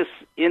in this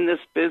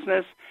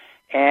business,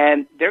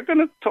 and they're going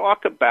to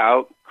talk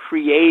about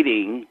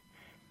creating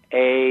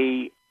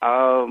a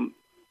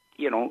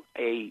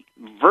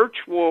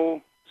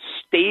virtual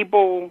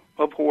stable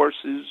of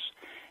horses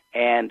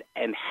and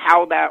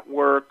how that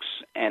works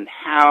and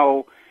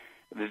how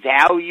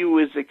value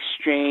is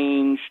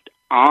exchanged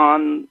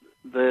on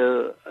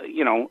the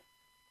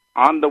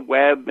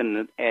web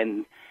and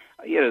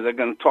they're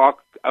going to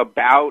talk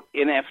about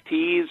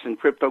NFTs and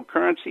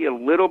cryptocurrency a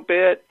little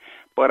bit,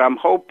 but I'm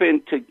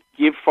hoping to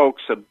give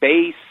folks a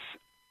base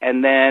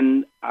and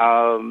then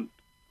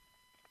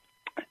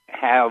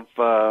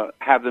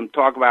have them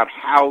talk about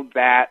how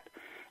that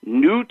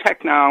new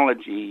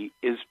technology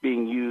is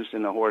being used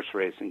in the horse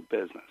racing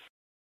business.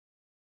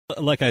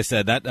 Like I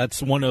said,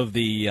 that's one of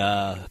the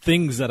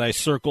things that I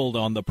circled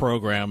on the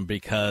program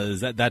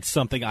because that's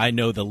something I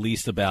know the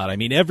least about. I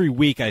mean, every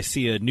week I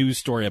see a news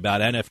story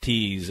about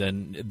NFTs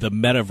and the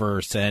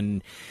metaverse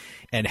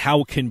and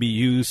how it can be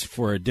used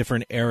for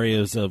different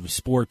areas of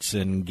sports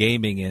and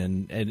gaming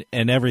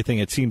and everything.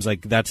 It seems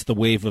like that's the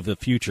wave of the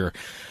future.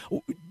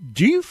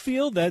 Do you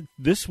feel that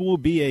this will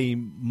be a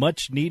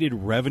much-needed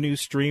revenue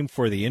stream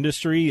for the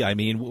industry? I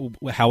mean,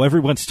 how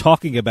everyone's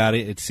talking about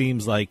it, it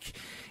seems like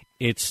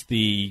it's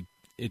the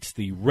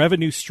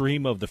revenue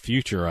stream of the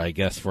future, I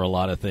guess, for a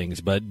lot of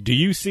things. But do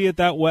you see it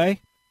that way?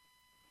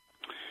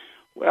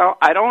 Well,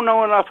 I don't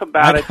know enough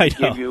about it to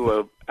give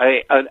you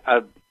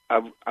a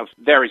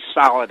very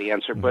solid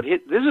answer, but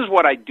this is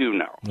what I do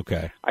know.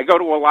 Okay. I go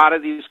to a lot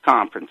of these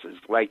conferences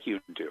like you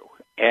do,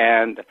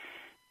 and,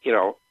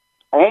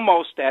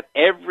 almost at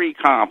every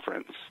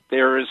conference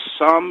there is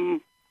some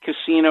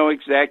casino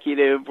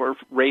executive or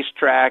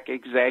racetrack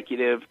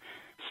executive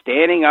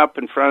standing up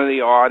in front of the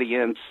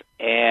audience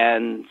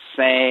and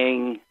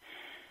saying,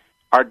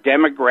 our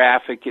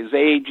demographic is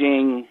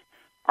aging,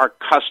 our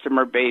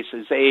customer base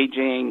is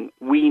aging,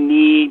 we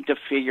need to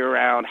figure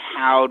out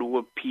how to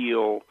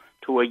appeal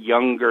to a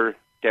younger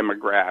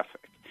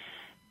demographic.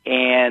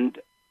 And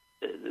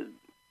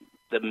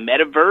the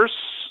metaverse,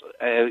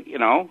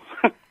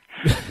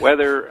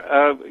 whether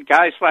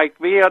guys like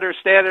me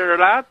understand it or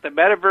not, the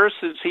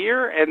metaverse is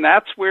here, and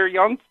that's where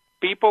young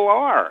people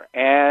are.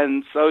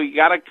 And so you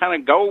got to kind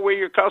of go where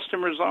your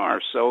customers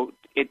are. So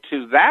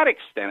to that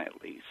extent,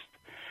 at least,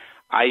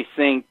 I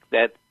think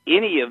that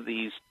any of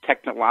these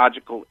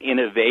technological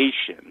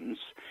innovations,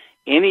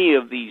 any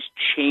of these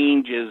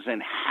changes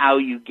in how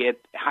you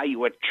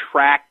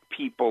attract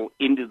people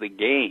into the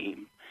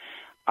game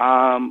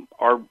are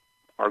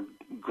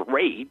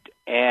great,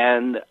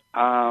 and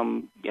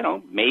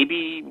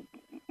maybe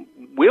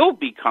will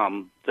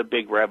become the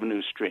big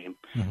revenue stream.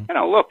 Mm-hmm.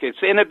 Look,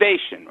 it's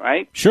innovation,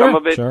 right? Sure, some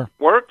of it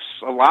works,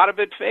 a lot of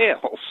it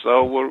fails.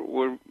 So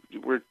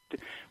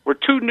we're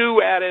too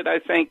new at it, I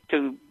think,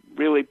 to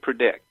really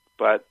predict.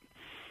 But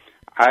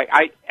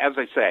as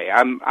I say,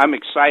 I'm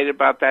excited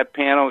about that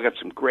panel. We got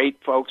some great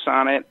folks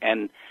on it,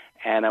 and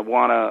I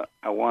want to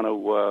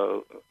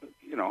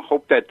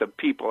hope that the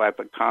people at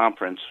the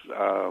conference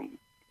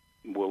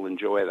will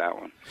enjoy that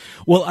one.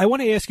 Well, I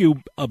want to ask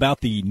you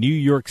about the New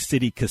York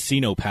City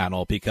casino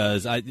panel,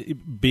 because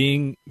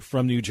being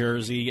from New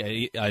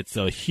Jersey, it's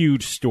a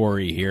huge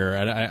story here,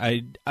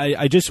 and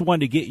I just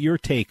wanted to get your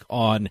take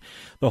on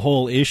the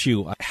whole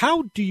issue.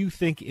 How do you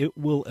think it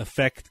will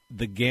affect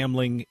the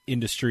gambling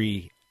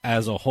industry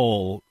as a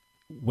whole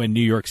when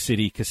New York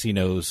City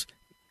casinos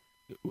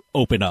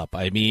open up?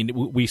 I mean,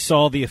 we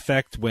saw the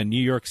effect when New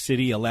York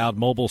City allowed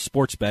mobile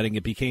sports betting.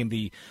 It became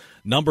the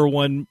number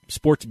one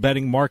sports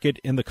betting market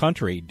in the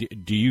country.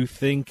 Do you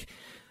think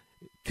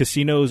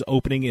casinos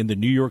opening in the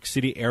New York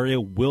City area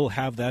will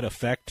have that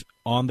effect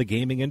on the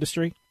gaming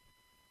industry?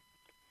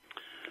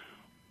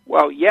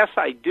 Well, yes,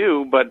 I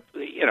do, but,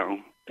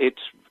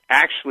 it's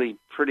actually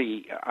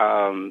pretty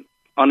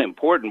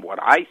unimportant what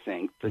I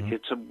think. Mm-hmm.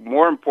 It's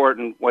more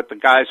important what the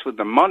guys with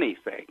the money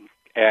think.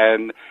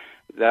 And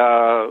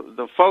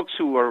the folks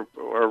who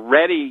are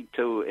ready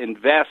to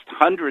invest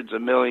hundreds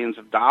of millions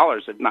of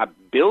dollars, if not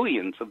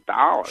billions of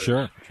dollars,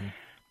 sure.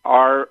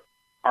 are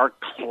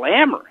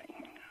clamoring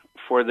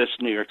for this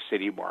New York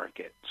City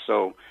market.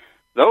 So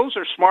those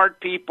are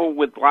smart people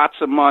with lots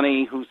of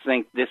money who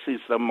think this is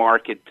the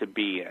market to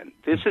be in.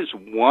 This is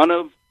one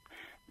of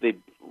the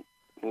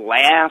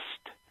last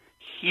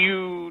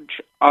huge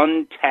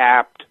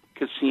untapped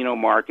casino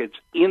markets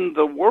in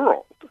the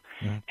world.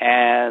 Yeah.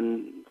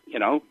 And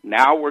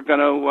now we're going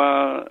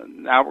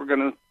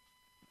to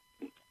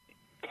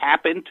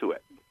tap into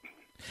it.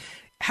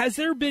 Has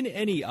there been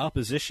any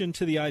opposition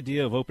to the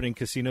idea of opening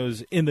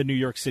casinos in the New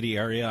York City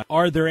area?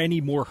 Are there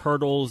any more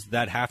hurdles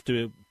that have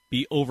to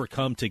be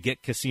overcome to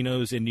get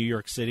casinos in New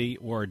York City,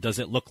 or does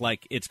it look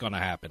like it's going to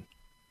happen?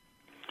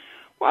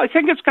 Well, I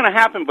think it's going to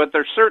happen, but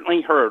there's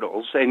certainly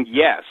hurdles. And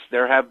yes,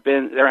 there has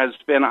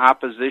been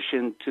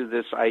opposition to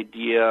this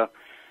idea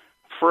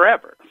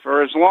forever.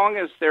 For as long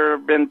as there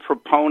have been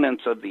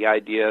proponents of the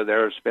idea,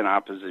 there's been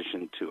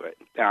opposition to it.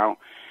 Now,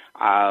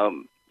 I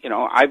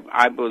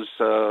was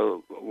a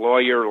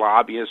lawyer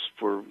lobbyist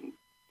for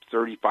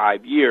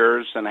 35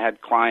 years, and I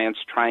had clients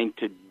trying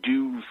to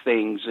do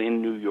things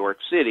in New York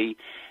City,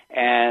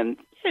 and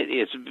it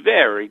is a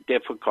very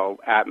difficult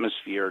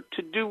atmosphere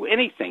to do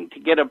anything. To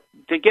get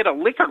a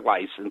liquor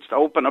license to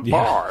open a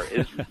bar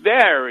is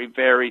very,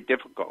 very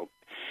difficult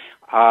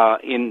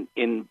in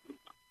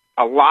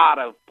a lot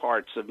of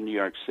parts of New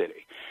York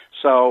City.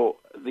 So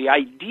the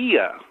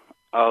idea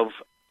of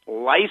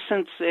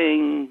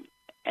licensing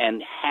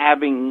and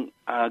having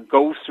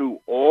go through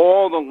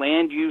all the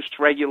land use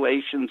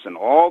regulations and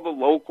all the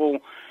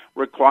local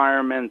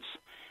requirements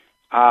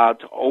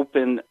to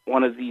open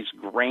one of these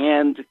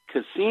grand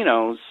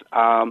casinos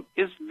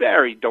is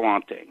very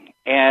daunting.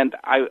 And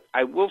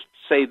I will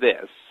say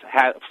this,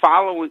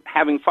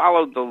 having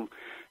followed the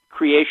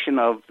creation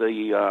of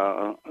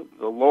the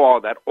law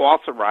that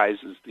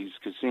authorizes these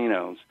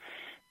casinos,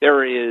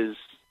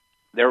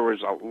 there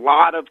was a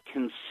lot of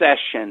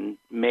concession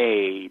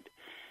made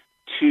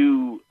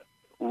to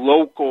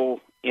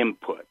local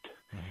input.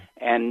 Mm-hmm.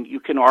 And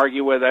you can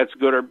argue whether that's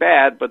good or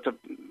bad, but the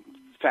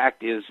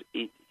fact is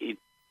it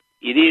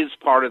is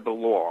part of the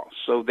law.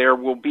 So there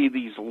will be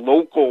these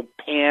local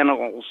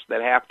panels that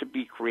have to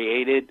be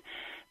created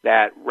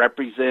that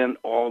represent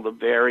all the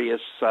various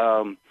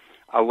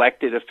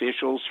elected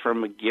officials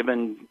from a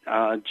given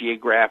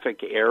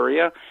geographic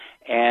area,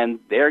 and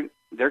they're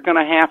going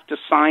to have to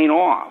sign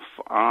off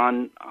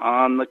on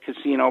the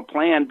casino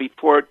plan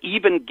before it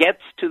even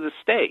gets to the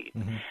state.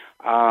 Mm-hmm.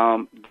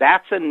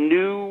 That's a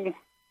new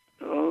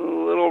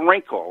little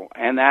wrinkle,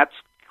 and that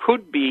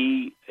could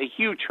be a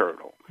huge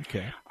hurdle.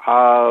 Okay.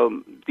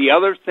 The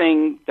other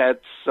thing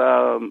that's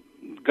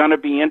going to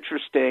be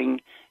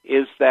interesting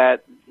is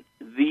that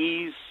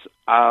these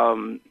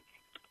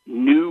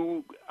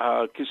new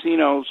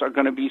casinos are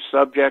going to be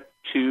subject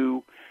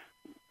to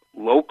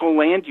local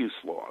land use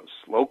laws,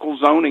 local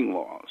zoning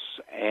laws,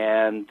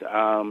 and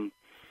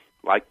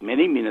like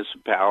many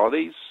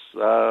municipalities,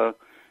 New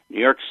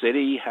York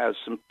City has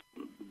some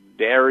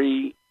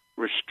very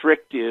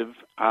restrictive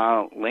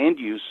land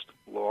use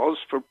laws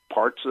for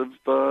parts of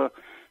the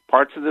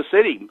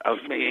city,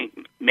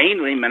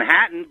 mainly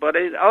Manhattan, but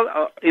in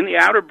the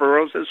outer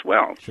boroughs as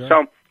well. Sure.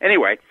 So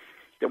anyway,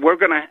 we're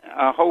going to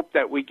hope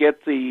that we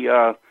get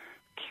the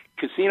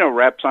casino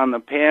reps on the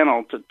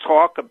panel to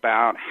talk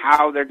about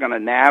how they're going to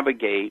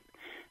navigate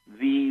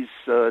these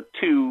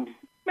two,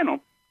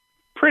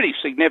 pretty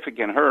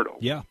significant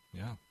hurdles. Yeah.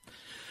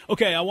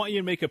 Okay, I want you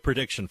to make a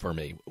prediction for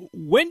me.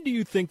 When do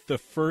you think the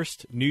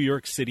first New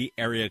York City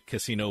area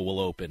casino will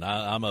open?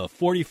 I'm a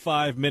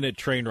 45-minute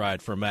train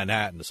ride from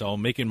Manhattan, so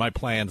I'm making my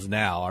plans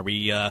now. Are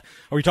we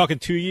talking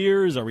 2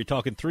 years? Are we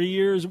talking 3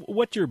 years?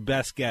 What's your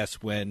best guess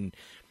when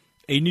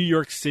a New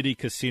York City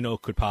casino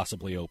could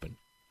possibly open?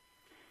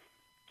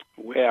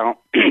 Well,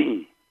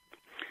 since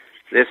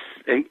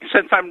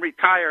I'm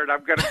retired,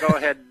 I'm going to go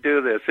ahead and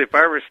do this. If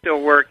I were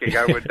still working,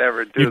 I would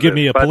never do this. You give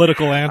me a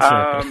political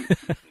answer.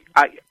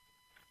 I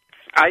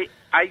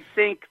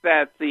think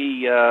that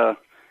the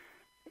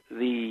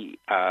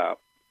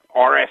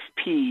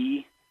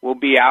RFP will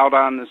be out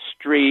on the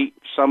street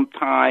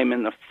sometime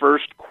in the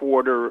first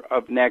quarter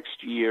of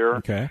next year.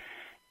 Okay.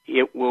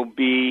 It will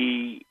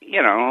be,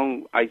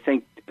 I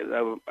think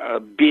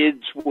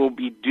bids will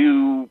be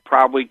due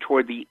probably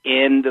toward the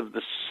end of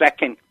the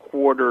second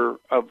quarter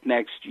of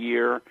next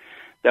year.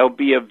 They'll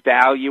be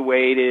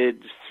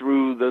evaluated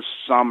through the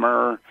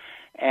summer,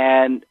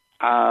 and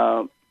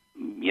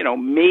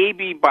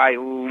maybe by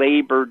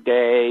Labor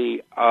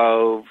Day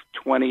of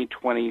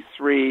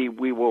 2023,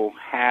 we will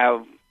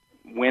have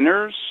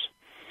winners,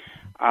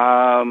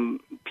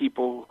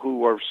 people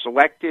who are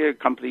selected,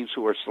 companies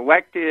who are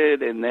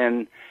selected, and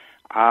then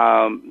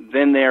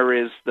there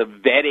is the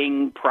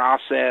vetting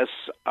process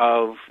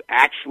of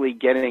actually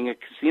getting a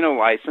casino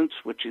license,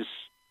 which is,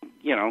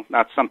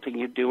 not something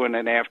you do in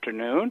an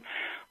afternoon.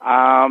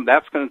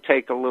 That's going to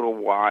take a little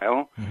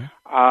while.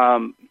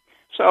 Mm-hmm.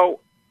 So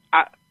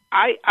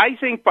I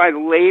think by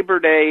Labor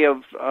Day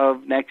of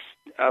next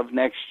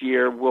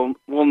year, we'll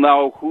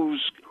know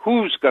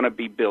who's going to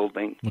be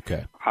building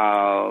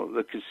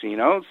the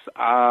casinos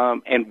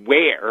and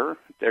where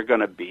they're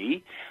going to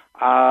be,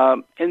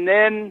 and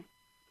then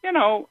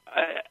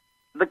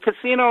the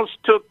casinos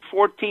took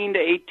 14 to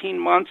 18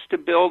 months to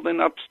build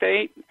in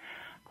upstate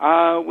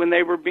when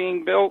they were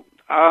being built.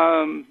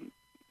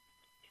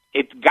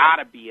 It's got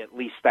to be at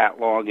least that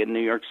long in New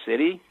York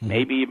City,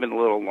 maybe even a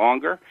little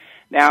longer.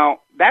 Now,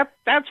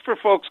 that's for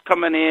folks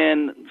coming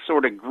in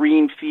sort of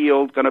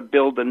greenfield, going to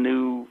build a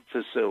new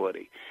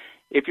facility.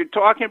 If you're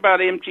talking about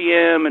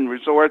MGM and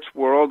Resorts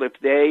World, if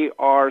they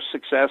are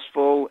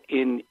successful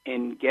in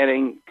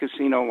getting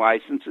casino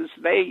licenses,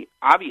 they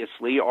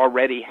obviously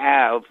already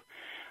have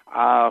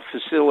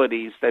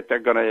facilities that they're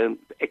going to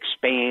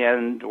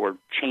expand or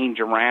change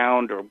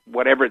around or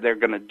whatever they're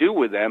going to do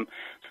with them.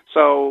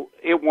 So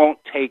it won't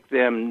take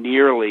them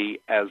nearly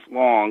as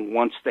long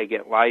once they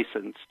get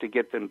licensed to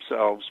get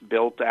themselves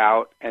built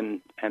out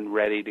and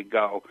ready to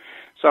go.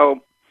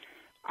 So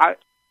I'll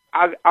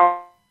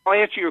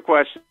answer your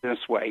question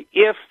this way.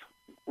 If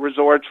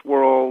Resorts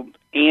World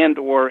and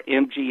or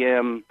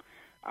MGM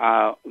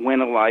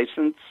win a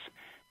license,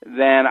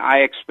 then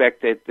I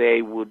expect that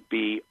they would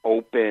be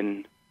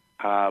open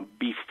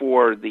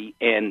before the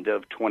end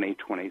of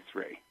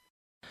 2023.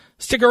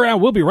 Stick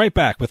around. We'll be right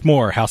back with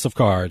more House of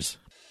Cards.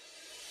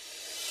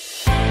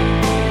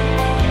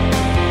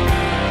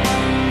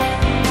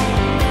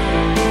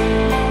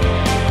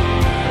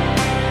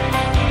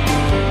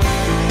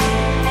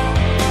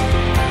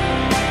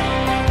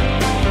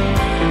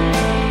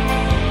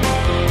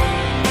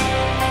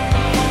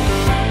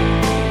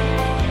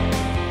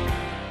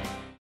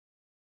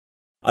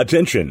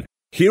 Attention!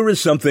 Here is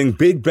something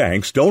big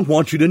banks don't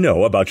want you to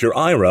know about your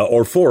IRA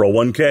or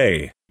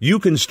 401k. You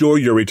can store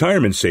your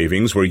retirement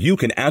savings where you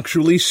can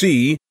actually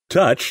see,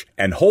 touch,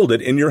 and hold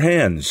it in your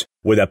hands.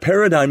 With a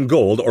Paradigm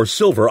Gold or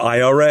Silver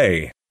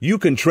IRA, you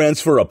can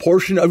transfer a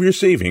portion of your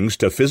savings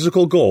to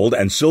physical gold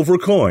and silver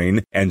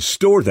coin and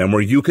store them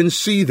where you can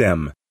see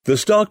them. The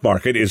stock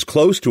market is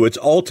close to its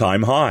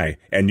all-time high,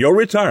 and your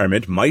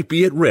retirement might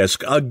be at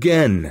risk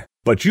again.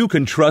 But you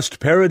can trust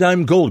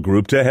Paradigm Gold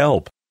Group to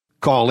help.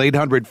 Call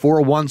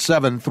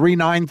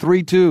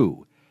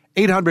 800-417-3932.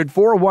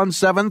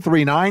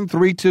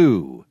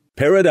 800-417-3932.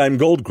 Paradigm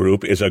Gold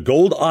Group is a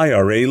gold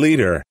IRA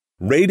leader,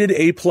 rated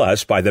A+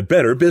 by the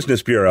Better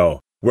Business Bureau,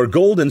 where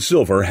gold and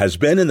silver has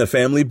been in the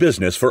family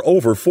business for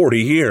over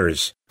 40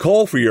 years.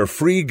 Call for your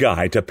free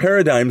guide to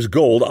Paradigm's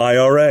Gold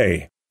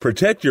IRA.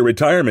 Protect your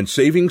retirement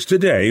savings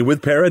today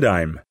with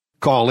Paradigm.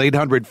 Call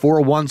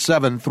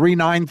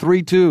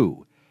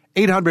 800-417-3932.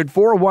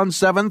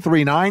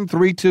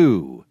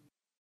 800-417-3932.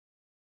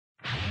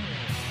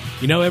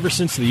 Ever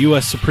since the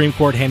U.S. Supreme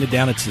Court handed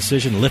down its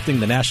decision lifting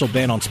the national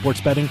ban on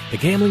sports betting, the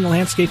gambling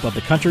landscape of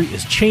the country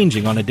is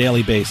changing on a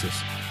daily basis.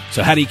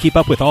 So how do you keep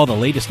up with all the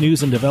latest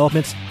news and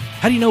developments?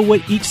 How do you know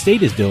what each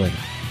state is doing?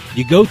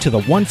 You go to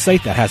the one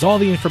site that has all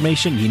the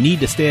information you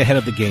need to stay ahead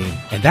of the game,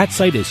 and that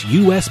site is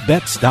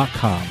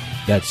usbets.com.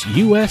 That's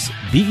usbets.com.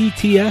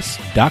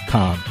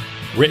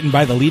 Written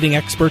by the leading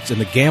experts in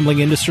the gambling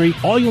industry,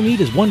 all you'll need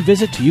is one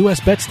visit to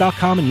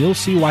usbets.com and you'll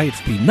see why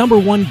it's the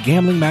 #1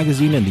 gambling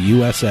magazine in the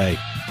USA.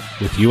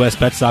 With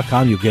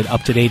usbets.com, you'll get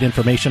up-to-date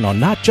information on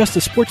not just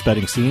the sports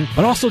betting scene,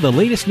 but also the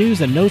latest news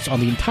and notes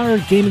on the entire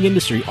gaming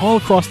industry all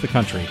across the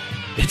country.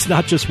 It's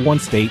not just one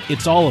state,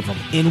 it's all of them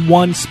in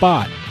one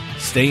spot.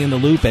 Stay in the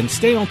loop and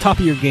stay on top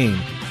of your game.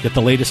 Get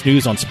the latest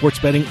news on sports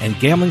betting and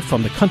gambling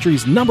from the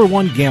country's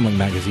 #1 gambling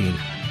magazine.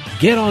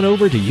 Get on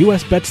over to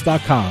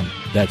usbets.com.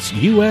 That's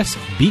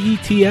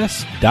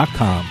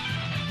usbets.com.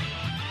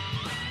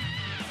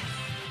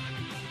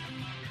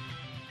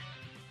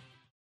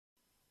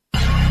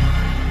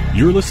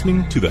 You're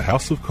listening to the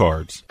House of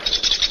Cards.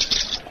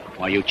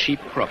 Why, you cheap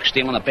crook,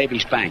 stealing a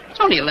baby's bank.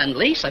 It's only a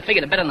lend-lease. I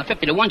figured to bet on the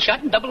 50 to 1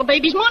 shot and double the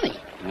baby's money.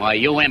 Why,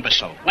 you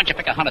imbecile. Why don't you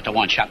pick 100 to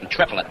 1 shot and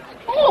triple it?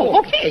 Oh,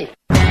 okay.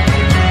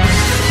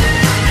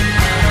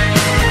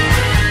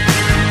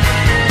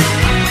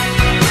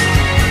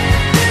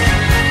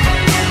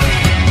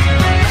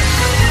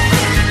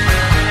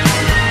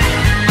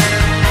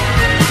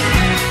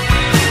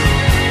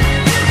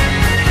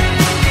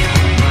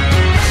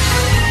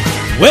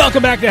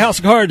 Welcome back to House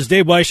of Cards.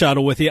 Dave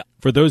Weishottle with you.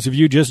 For those of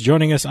you just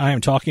joining us, I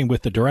am talking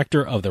with the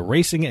director of the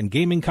Racing and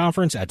Gaming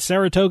Conference at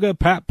Saratoga,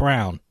 Pat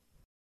Brown.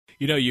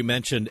 You know, you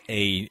mentioned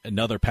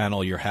another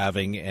panel you're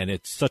having, and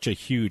it's such a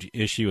huge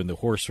issue in the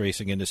horse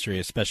racing industry,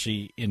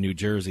 especially in New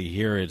Jersey.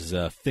 Here is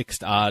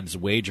fixed odds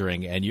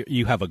wagering, and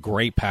you have a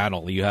great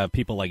panel. You have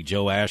people like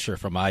Joe Asher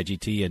from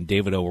IGT and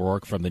David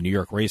O'Rourke from the New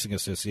York Racing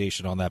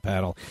Association on that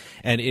panel,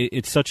 and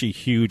it's such a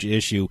huge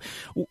issue.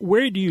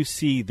 Where do you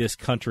see this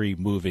country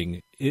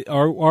moving?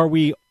 Are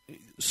we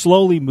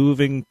slowly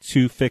moving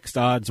to fixed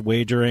odds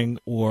wagering,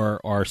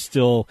 or are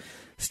still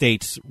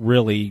states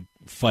really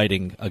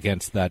fighting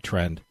against that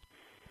trend?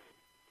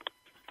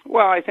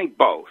 Well, I think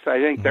both. I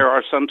think there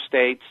are some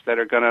states that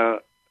are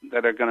gonna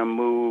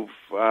move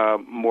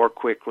more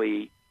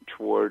quickly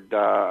toward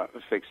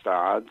fixed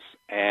odds,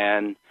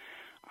 and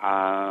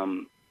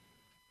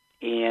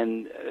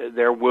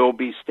there will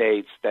be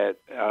states that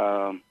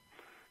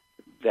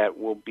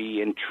will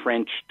be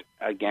entrenched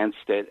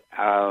against it.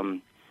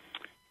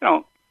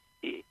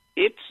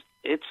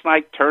 It's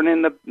like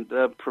turning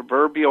the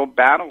proverbial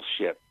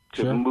battleship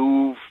to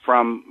move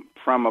from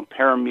a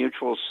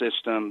pari-mutuel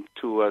system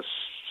to a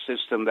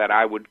system that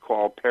I would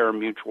call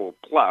pari-mutuel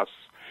plus.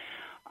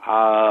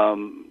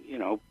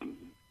 The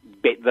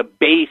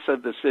base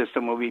of the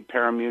system will be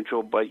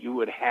pari-mutuel, but you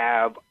would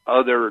have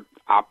other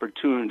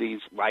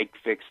opportunities like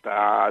fixed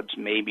odds,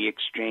 maybe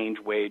exchange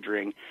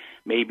wagering,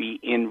 maybe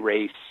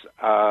in-race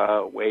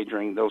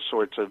wagering, those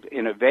sorts of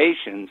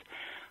innovations.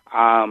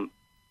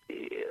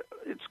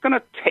 It's going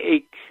to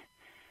take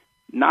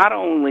not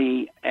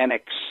only an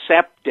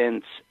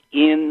acceptance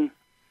in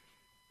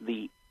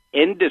the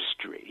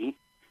industry,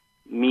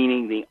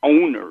 meaning the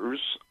owners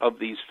of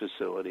these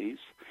facilities,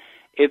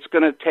 it's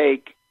going to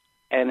take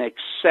an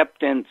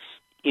acceptance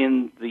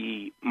in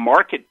the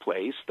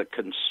marketplace, the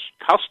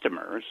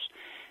customers,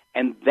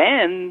 and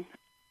then,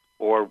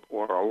 or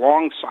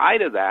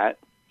alongside of that,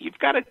 you've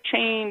got to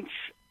change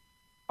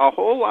a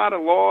whole lot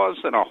of laws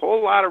and a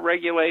whole lot of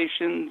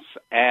regulations,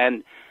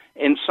 and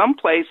in some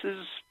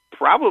places,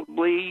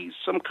 probably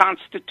some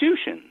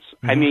constitutions.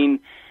 Mm-hmm. I mean,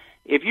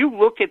 if you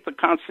look at the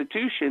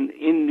Constitution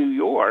in New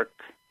York,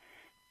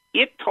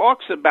 it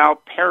talks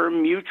about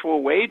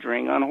pari-mutuel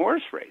wagering on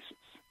horse races.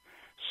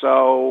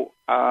 So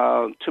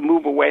to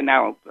move away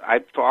now,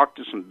 I've talked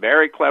to some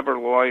very clever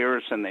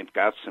lawyers, and they've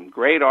got some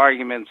great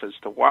arguments as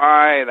to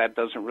why that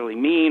doesn't really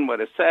mean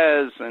what it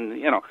says,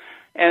 and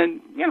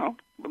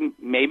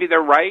maybe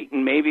they're right,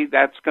 and maybe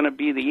that's going to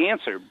be the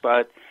answer.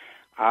 But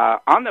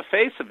on the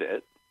face of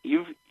it,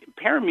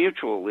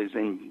 pari-mutuel is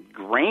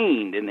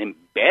ingrained and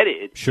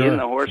embedded in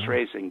the horse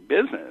racing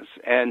business,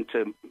 and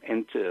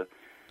to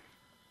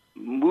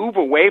move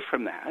away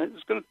from that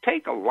is going to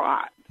take a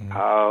lot.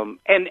 Mm-hmm.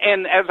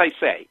 And as I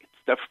say,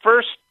 the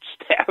first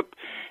step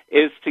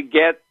is to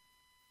get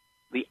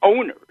the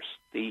owners,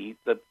 the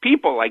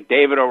people like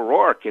David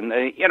O'Rourke and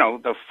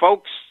the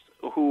folks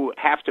who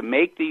have to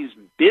make these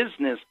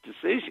business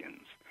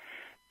decisions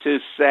to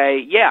say,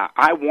 yeah,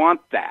 I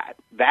want that.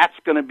 That's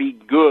going to be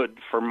good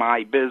for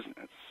my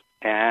business.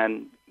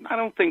 And I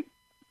don't think,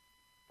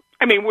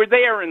 we're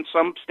there in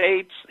some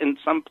states, in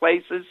some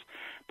places,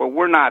 but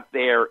we're not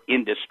there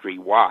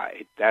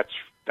industry-wide. That's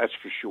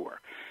for sure.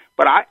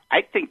 But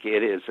I think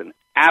it is an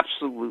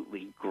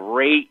absolutely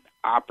great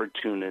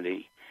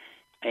opportunity,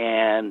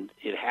 and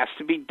it has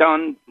to be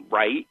done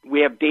right.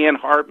 We have Dan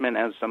Hartman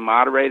as the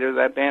moderator of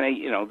that band,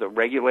 the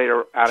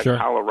regulator out of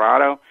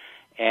Colorado,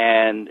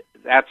 and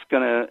that's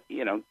going to,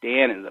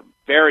 Dan is a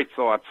very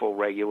thoughtful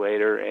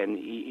regulator, and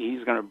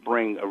he's going to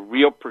bring a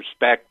real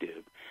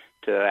perspective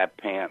to that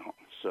panel.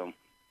 So.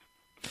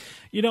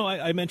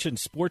 I mentioned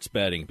sports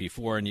betting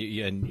before, and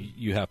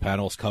you have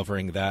panels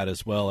covering that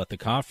as well at the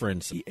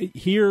conference.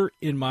 Here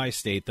in my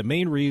state, the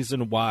main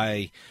reason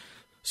why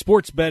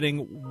sports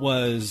betting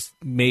was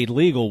made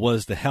legal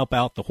was to help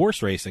out the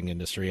horse racing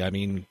industry.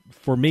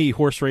 For me,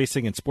 horse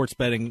racing and sports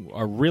betting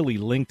are really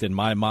linked in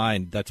my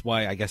mind. That's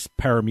why I guess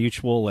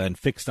pari-mutuel and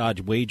fixed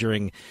odds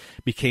wagering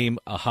became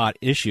a hot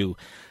issue.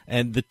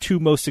 And the two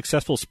most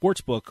successful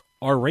sportsbook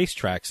are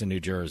racetracks in New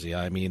Jersey.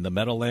 The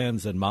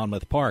Meadowlands and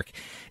Monmouth Park.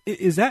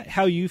 Is that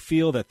how you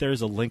feel, that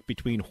there's a link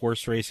between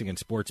horse racing and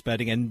sports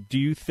betting? And do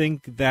you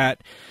think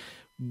that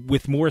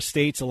with more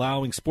states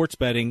allowing sports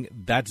betting,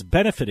 that's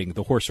benefiting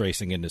the horse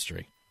racing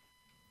industry?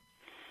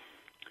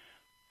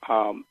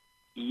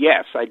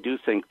 Yes, I do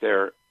think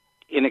they're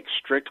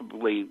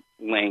inextricably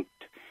linked,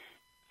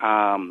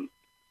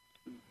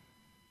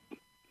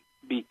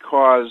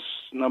 because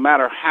no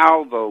matter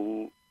how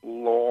the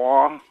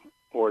law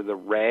or the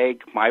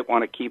reg might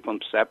want to keep them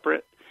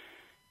separate,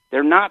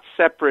 they're not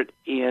separate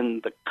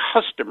in the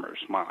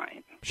customer's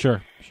mind.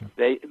 Sure.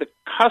 The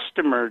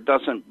customer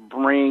doesn't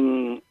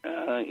bring,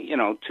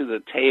 to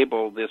the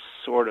table this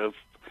sort of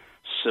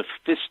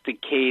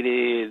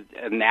sophisticated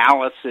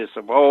analysis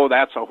of,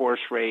 that's a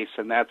horse race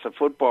and that's a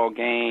football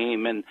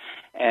game, and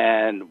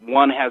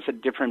one has a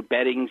different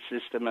betting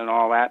system and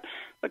all that.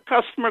 The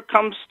customer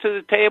comes to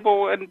the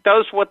table and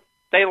does what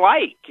they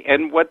like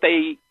and what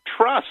they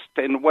trust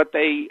and what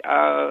they,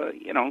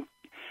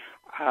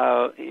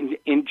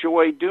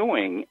 enjoy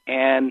doing.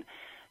 And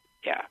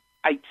yeah,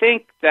 I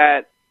think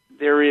that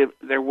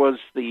there was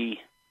the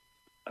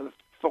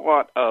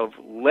thought of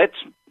let's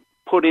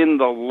put in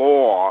the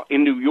law,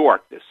 in New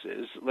York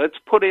let's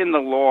put in the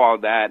law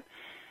that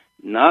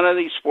none of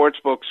these sports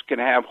books can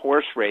have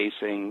horse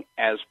racing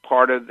as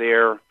part of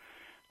their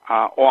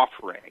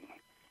offering.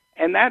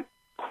 And that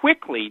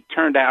quickly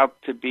turned out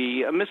to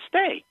be a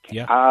mistake.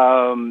 Yeah.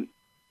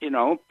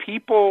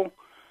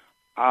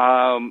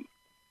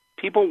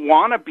 People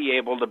want to be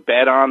able to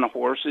bet on the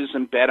horses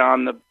and bet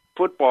on the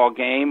football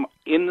game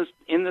on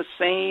the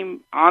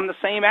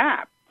same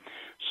app.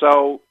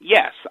 So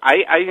yes,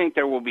 I think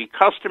there will be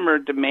customer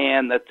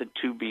demand that the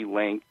two be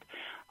linked.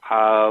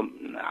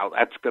 Now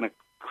that's going to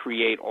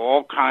create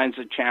all kinds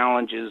of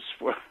challenges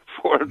for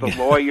the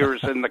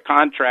lawyers and the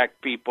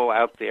contract people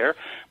out there,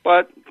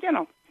 but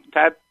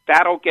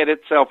that'll get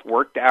itself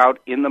worked out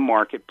in the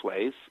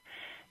marketplace.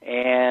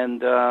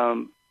 And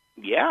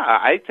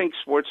I think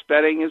sports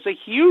betting is a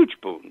huge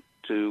boon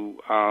to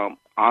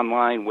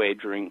online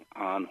wagering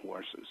on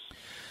horses.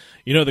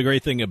 The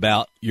great thing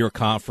about your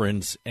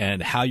conference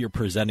and how you're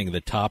presenting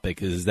the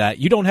topic is that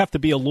you don't have to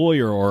be a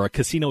lawyer or a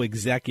casino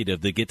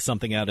executive to get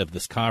something out of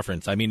this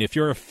conference. I mean, if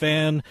you're a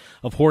fan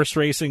of horse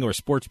racing or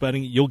sports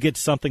betting, you'll get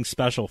something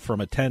special from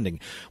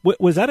attending.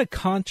 Was that a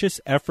conscious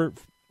effort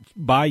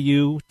by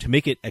you to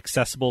make it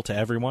accessible to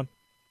everyone?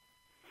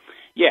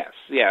 Yes,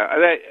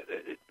 yeah.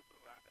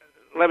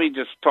 Let me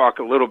just talk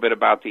a little bit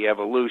about the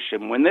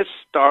evolution. When this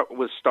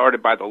was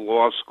started by the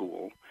law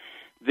school,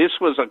 this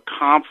was a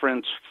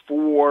conference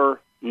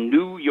for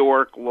New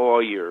York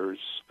lawyers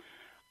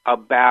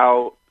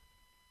about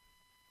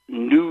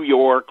New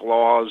York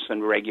laws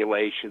and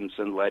regulations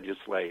and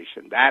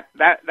legislation. That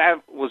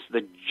was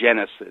the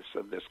genesis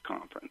of this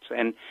conference.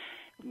 And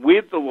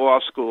with the law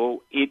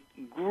school, it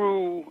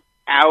grew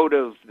out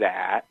of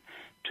that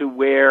to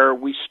where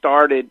we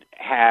started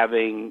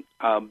having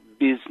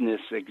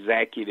business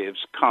executives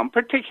come,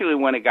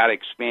 particularly when it got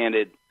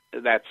expanded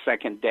that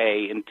second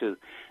day into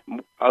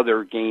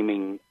other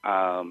gaming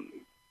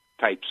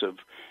types of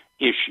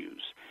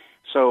issues.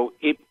 So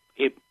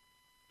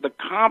the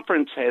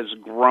conference has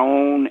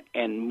grown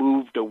and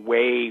moved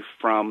away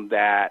from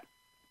that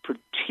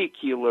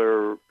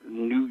particular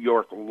New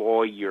York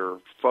lawyer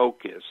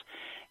focus.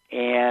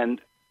 And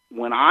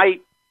when I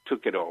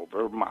took it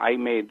over, I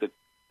made the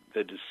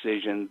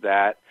decision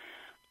that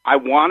I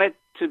wanted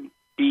to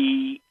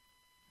be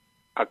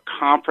a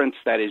conference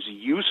that is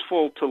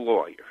useful to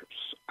lawyers.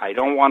 I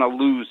don't want to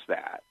lose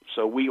that.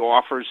 So we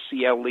offer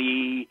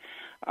CLE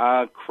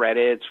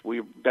credits.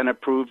 We've been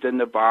approved in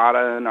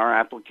Nevada, and our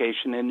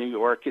application in New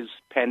York is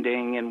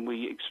pending, and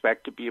we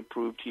expect to be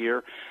approved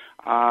here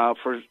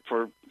for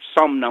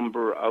some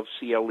number of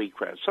CLE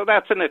credits. So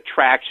that's an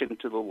attraction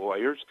to the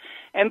lawyers.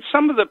 And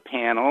some of the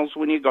panels,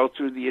 when you go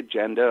through the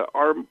agenda,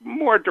 are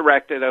more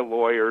directed at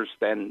lawyers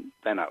than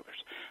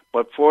others.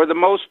 But for the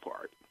most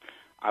part,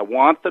 I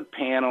want the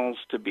panels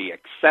to be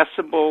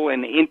accessible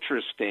and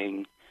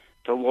interesting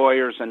to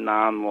lawyers and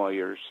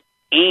non-lawyers,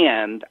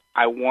 and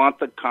I want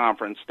the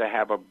conference to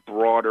have a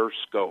broader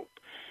scope.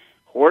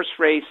 Horse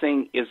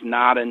racing is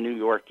not a New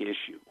York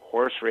issue.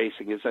 Horse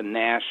racing is a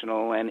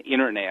national and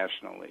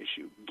international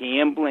issue.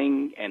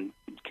 Gambling and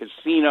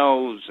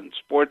casinos and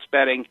sports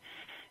betting,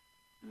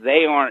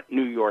 they aren't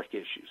New York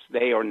issues.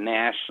 They are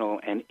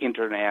national and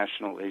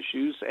international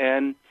issues,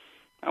 and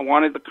I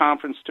wanted the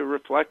conference to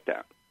reflect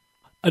that.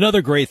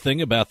 Another great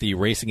thing about the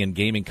Racing and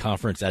Gaming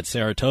Conference at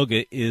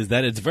Saratoga is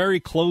that it's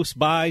very close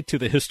by to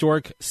the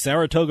historic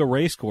Saratoga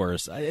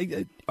Racecourse.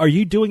 Are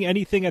you doing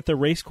anything at the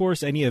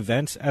racecourse, any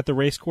events at the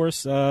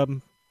racecourse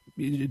during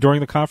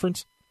the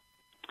conference?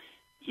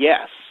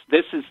 Yes,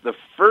 this is the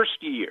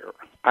first year.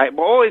 I've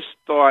always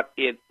thought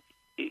it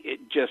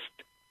just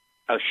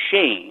a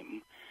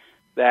shame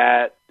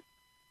that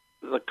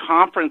the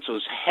conference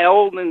was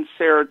held in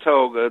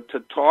Saratoga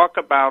to talk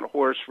about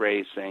horse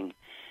racing,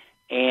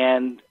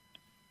 and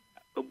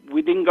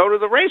we didn't go to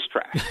the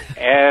racetrack,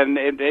 and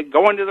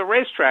going to the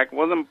racetrack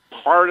wasn't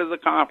part of the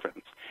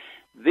conference.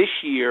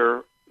 This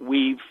year,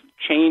 we've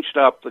changed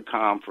up the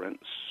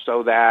conference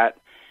so that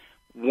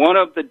one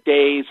of the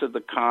days of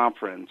the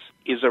conference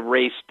is a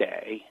race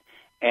day,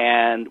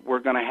 and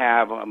we're going to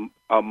have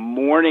a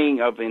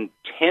morning of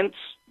intense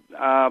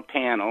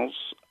panels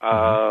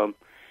on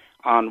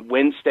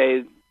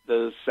Wednesday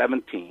the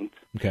 17th.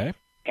 Okay.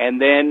 And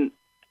then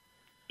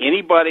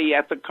anybody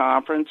at the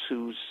conference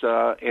who's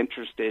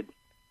interested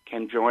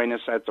can join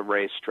us at the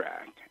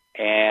racetrack,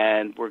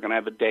 and we're going to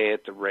have a day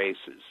at the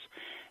races,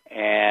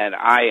 and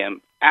I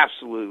am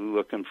absolutely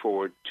looking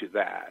forward to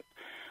that.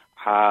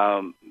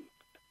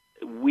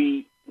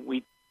 We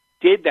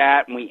did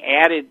that, and we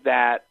added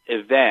that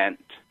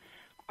event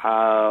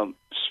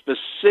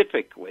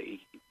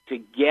specifically to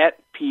get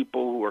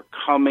people who are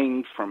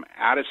coming from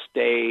out of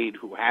state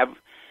who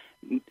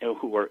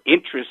are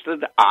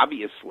interested,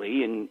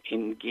 obviously,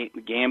 in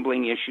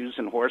gambling issues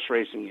and horse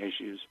racing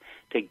issues,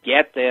 to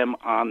get them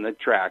on the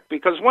track.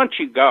 Because once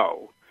you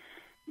go,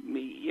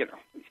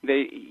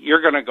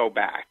 you're going to go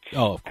back.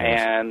 Oh, of course.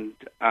 And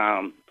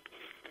I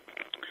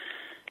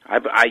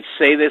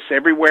say this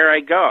everywhere I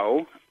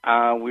go.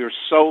 We were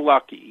so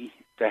lucky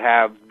to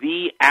have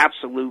the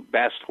absolute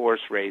best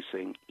horse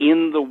racing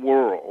in the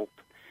world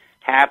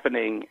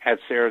happening at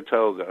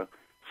Saratoga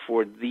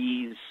for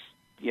these,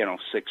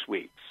 6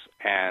 weeks.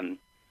 And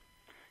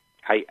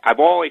I've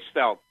always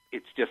felt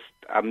it's just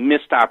a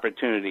missed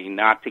opportunity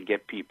not to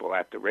get people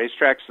at the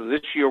racetrack. So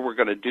this year we're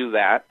going to do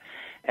that.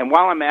 And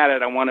while I'm at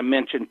it, I want to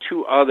mention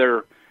 2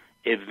 other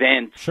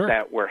events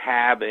that we're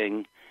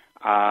having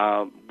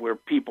where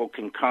people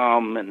can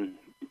come and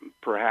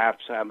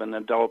perhaps have an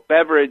adult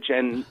beverage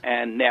and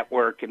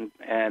network and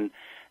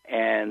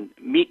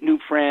meet new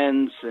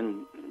friends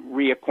and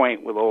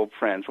reacquaint with old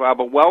friends. We'll have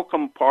a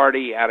welcome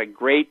party at a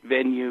great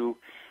venue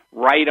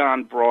right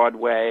on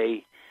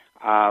Broadway.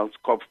 It's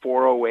called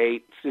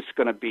 408. It's just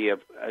going to be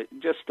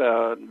just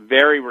a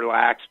very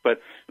relaxed but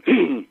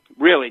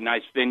really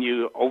nice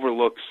venue.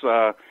 Overlooks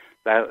the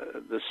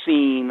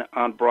scene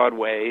on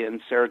Broadway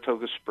in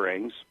Saratoga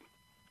Springs.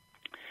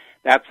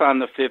 That's on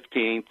the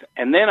 15th.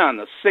 And then on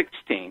the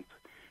 16th,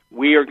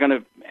 we are going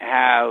to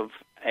have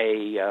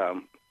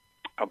a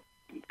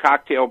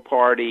cocktail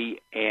party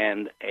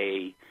and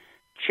a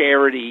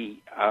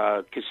charity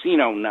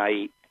casino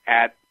night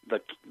at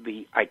the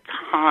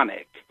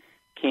iconic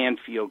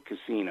Canfield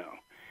Casino.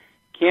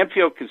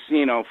 Canfield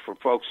Casino, for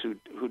folks who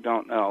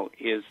don't know,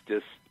 is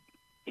this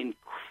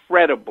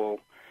incredible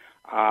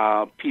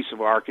piece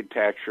of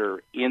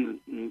architecture in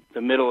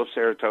the middle of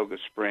Saratoga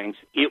Springs.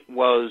 It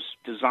was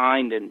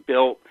designed and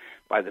built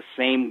by the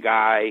same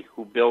guy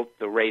who built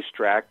the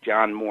racetrack,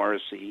 John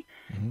Morrissey,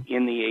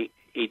 in the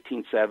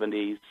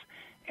 1870s,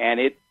 and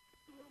it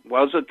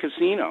was a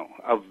casino,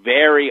 a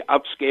very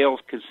upscale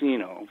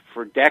casino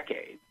for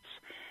decades.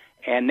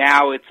 And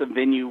now it's a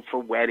venue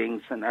for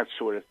weddings and that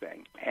sort of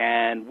thing.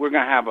 And we're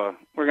gonna have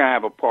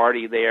a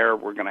party there.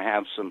 We're gonna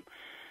have some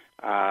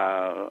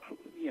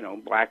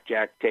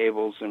blackjack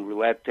tables and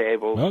roulette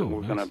tables.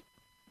 Oh, and nice.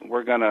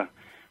 we're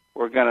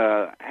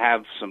gonna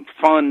have some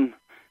fun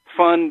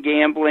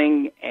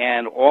gambling,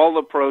 and all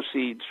the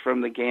proceeds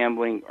from the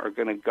gambling are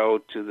going to go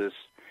to this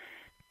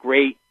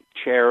great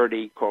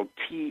charity called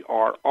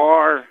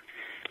TRR.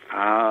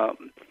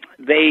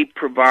 They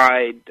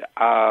provide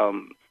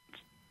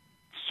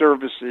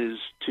services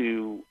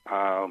to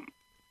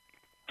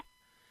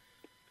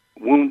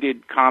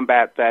wounded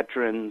combat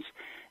veterans,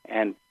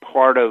 and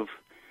part of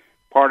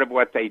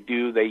what they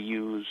do, they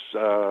use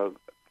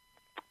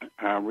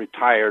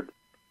retired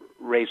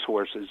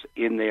racehorses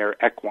in their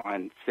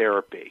equine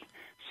therapy.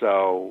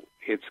 So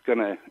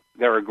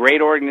they're a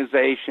great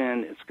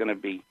organization. It's going to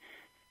be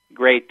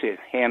great to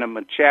hand them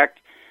a check,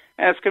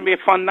 and it's going to be a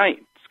fun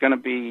night. It's going to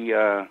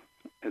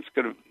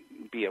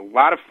be a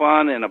lot of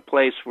fun in a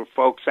place where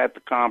folks at the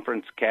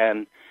conference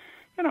can,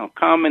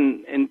 come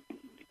and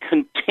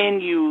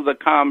continue the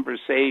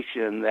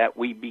conversation that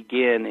we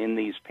begin in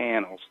these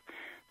panels.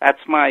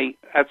 That's my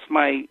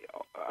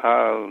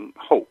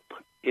hope,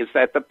 is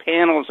that the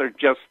panels are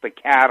just the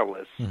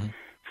catalyst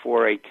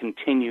for a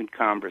continued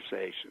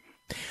conversation.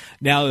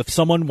 Now, if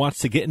someone wants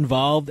to get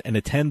involved and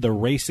attend the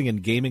Racing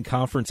and Gaming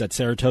Conference at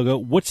Saratoga,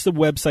 what's the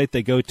website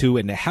they go to,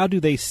 and how do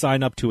they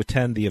sign up to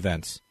attend the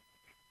events?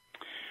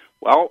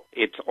 Well,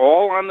 it's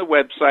all on the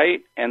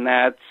website, and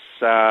that's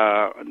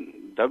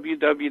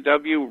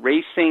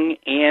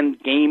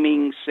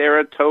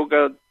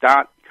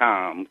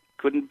www.racingandgamingsaratoga.com.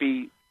 Couldn't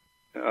be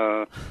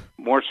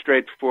more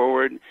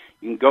straightforward.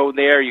 You can go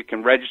there. You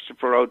can register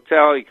for a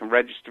hotel. You can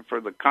register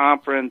for the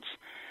conference.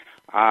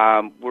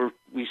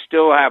 We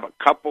still have a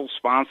couple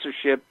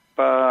sponsorship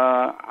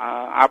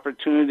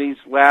opportunities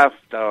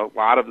left. A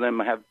lot of them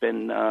have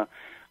been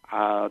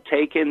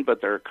taken,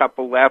 but there are a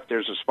couple left.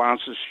 There's a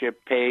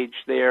sponsorship page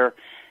there,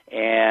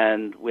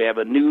 and we have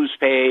a news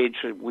page.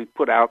 We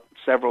put out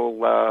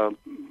several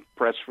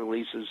press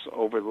releases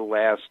over the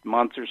last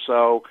month or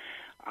so,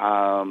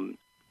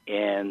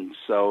 and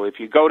so if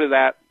you go to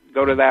that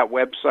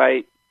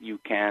website, you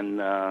can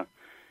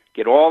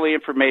get all the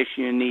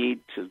information you need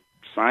to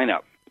sign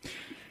up.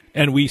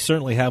 And we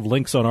certainly have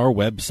links on our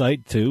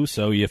website, too.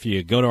 So if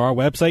you go to our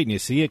website and you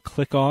see it,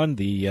 click on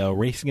the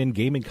Racing and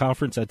Gaming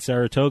Conference at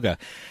Saratoga.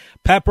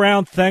 Pat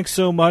Brown, thanks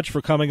so much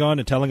for coming on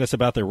and telling us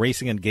about the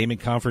Racing and Gaming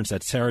Conference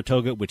at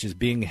Saratoga, which is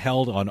being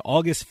held on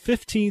August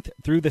 15th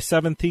through the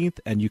 17th.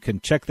 And you can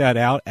check that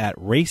out at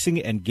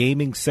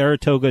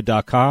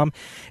racingandgamingsaratoga.com.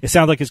 It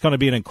sounds like it's going to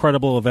be an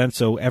incredible event,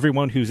 so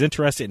everyone who's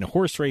interested in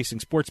horse racing,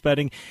 sports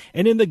betting,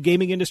 and in the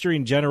gaming industry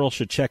in general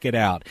should check it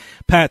out.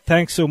 Pat,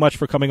 thanks so much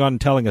for coming on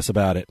and telling us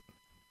about it.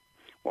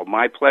 Well,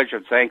 my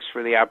pleasure. Thanks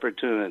for the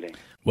opportunity.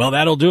 Well,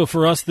 that'll do it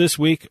for us this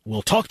week.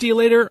 We'll talk to you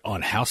later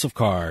on House of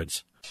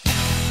Cards.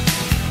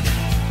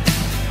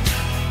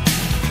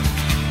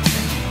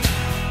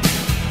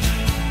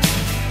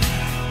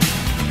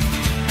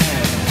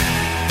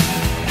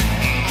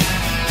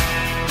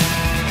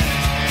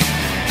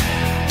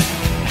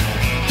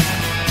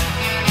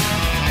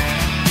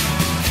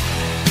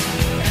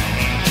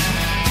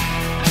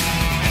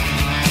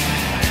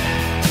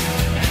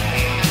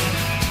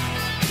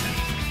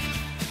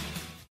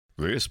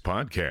 This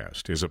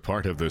podcast is a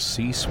part of the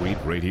C-Suite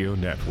Radio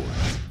Network.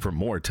 For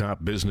more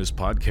top business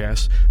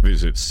podcasts,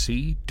 visit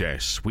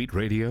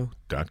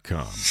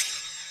c-suiteradio.com.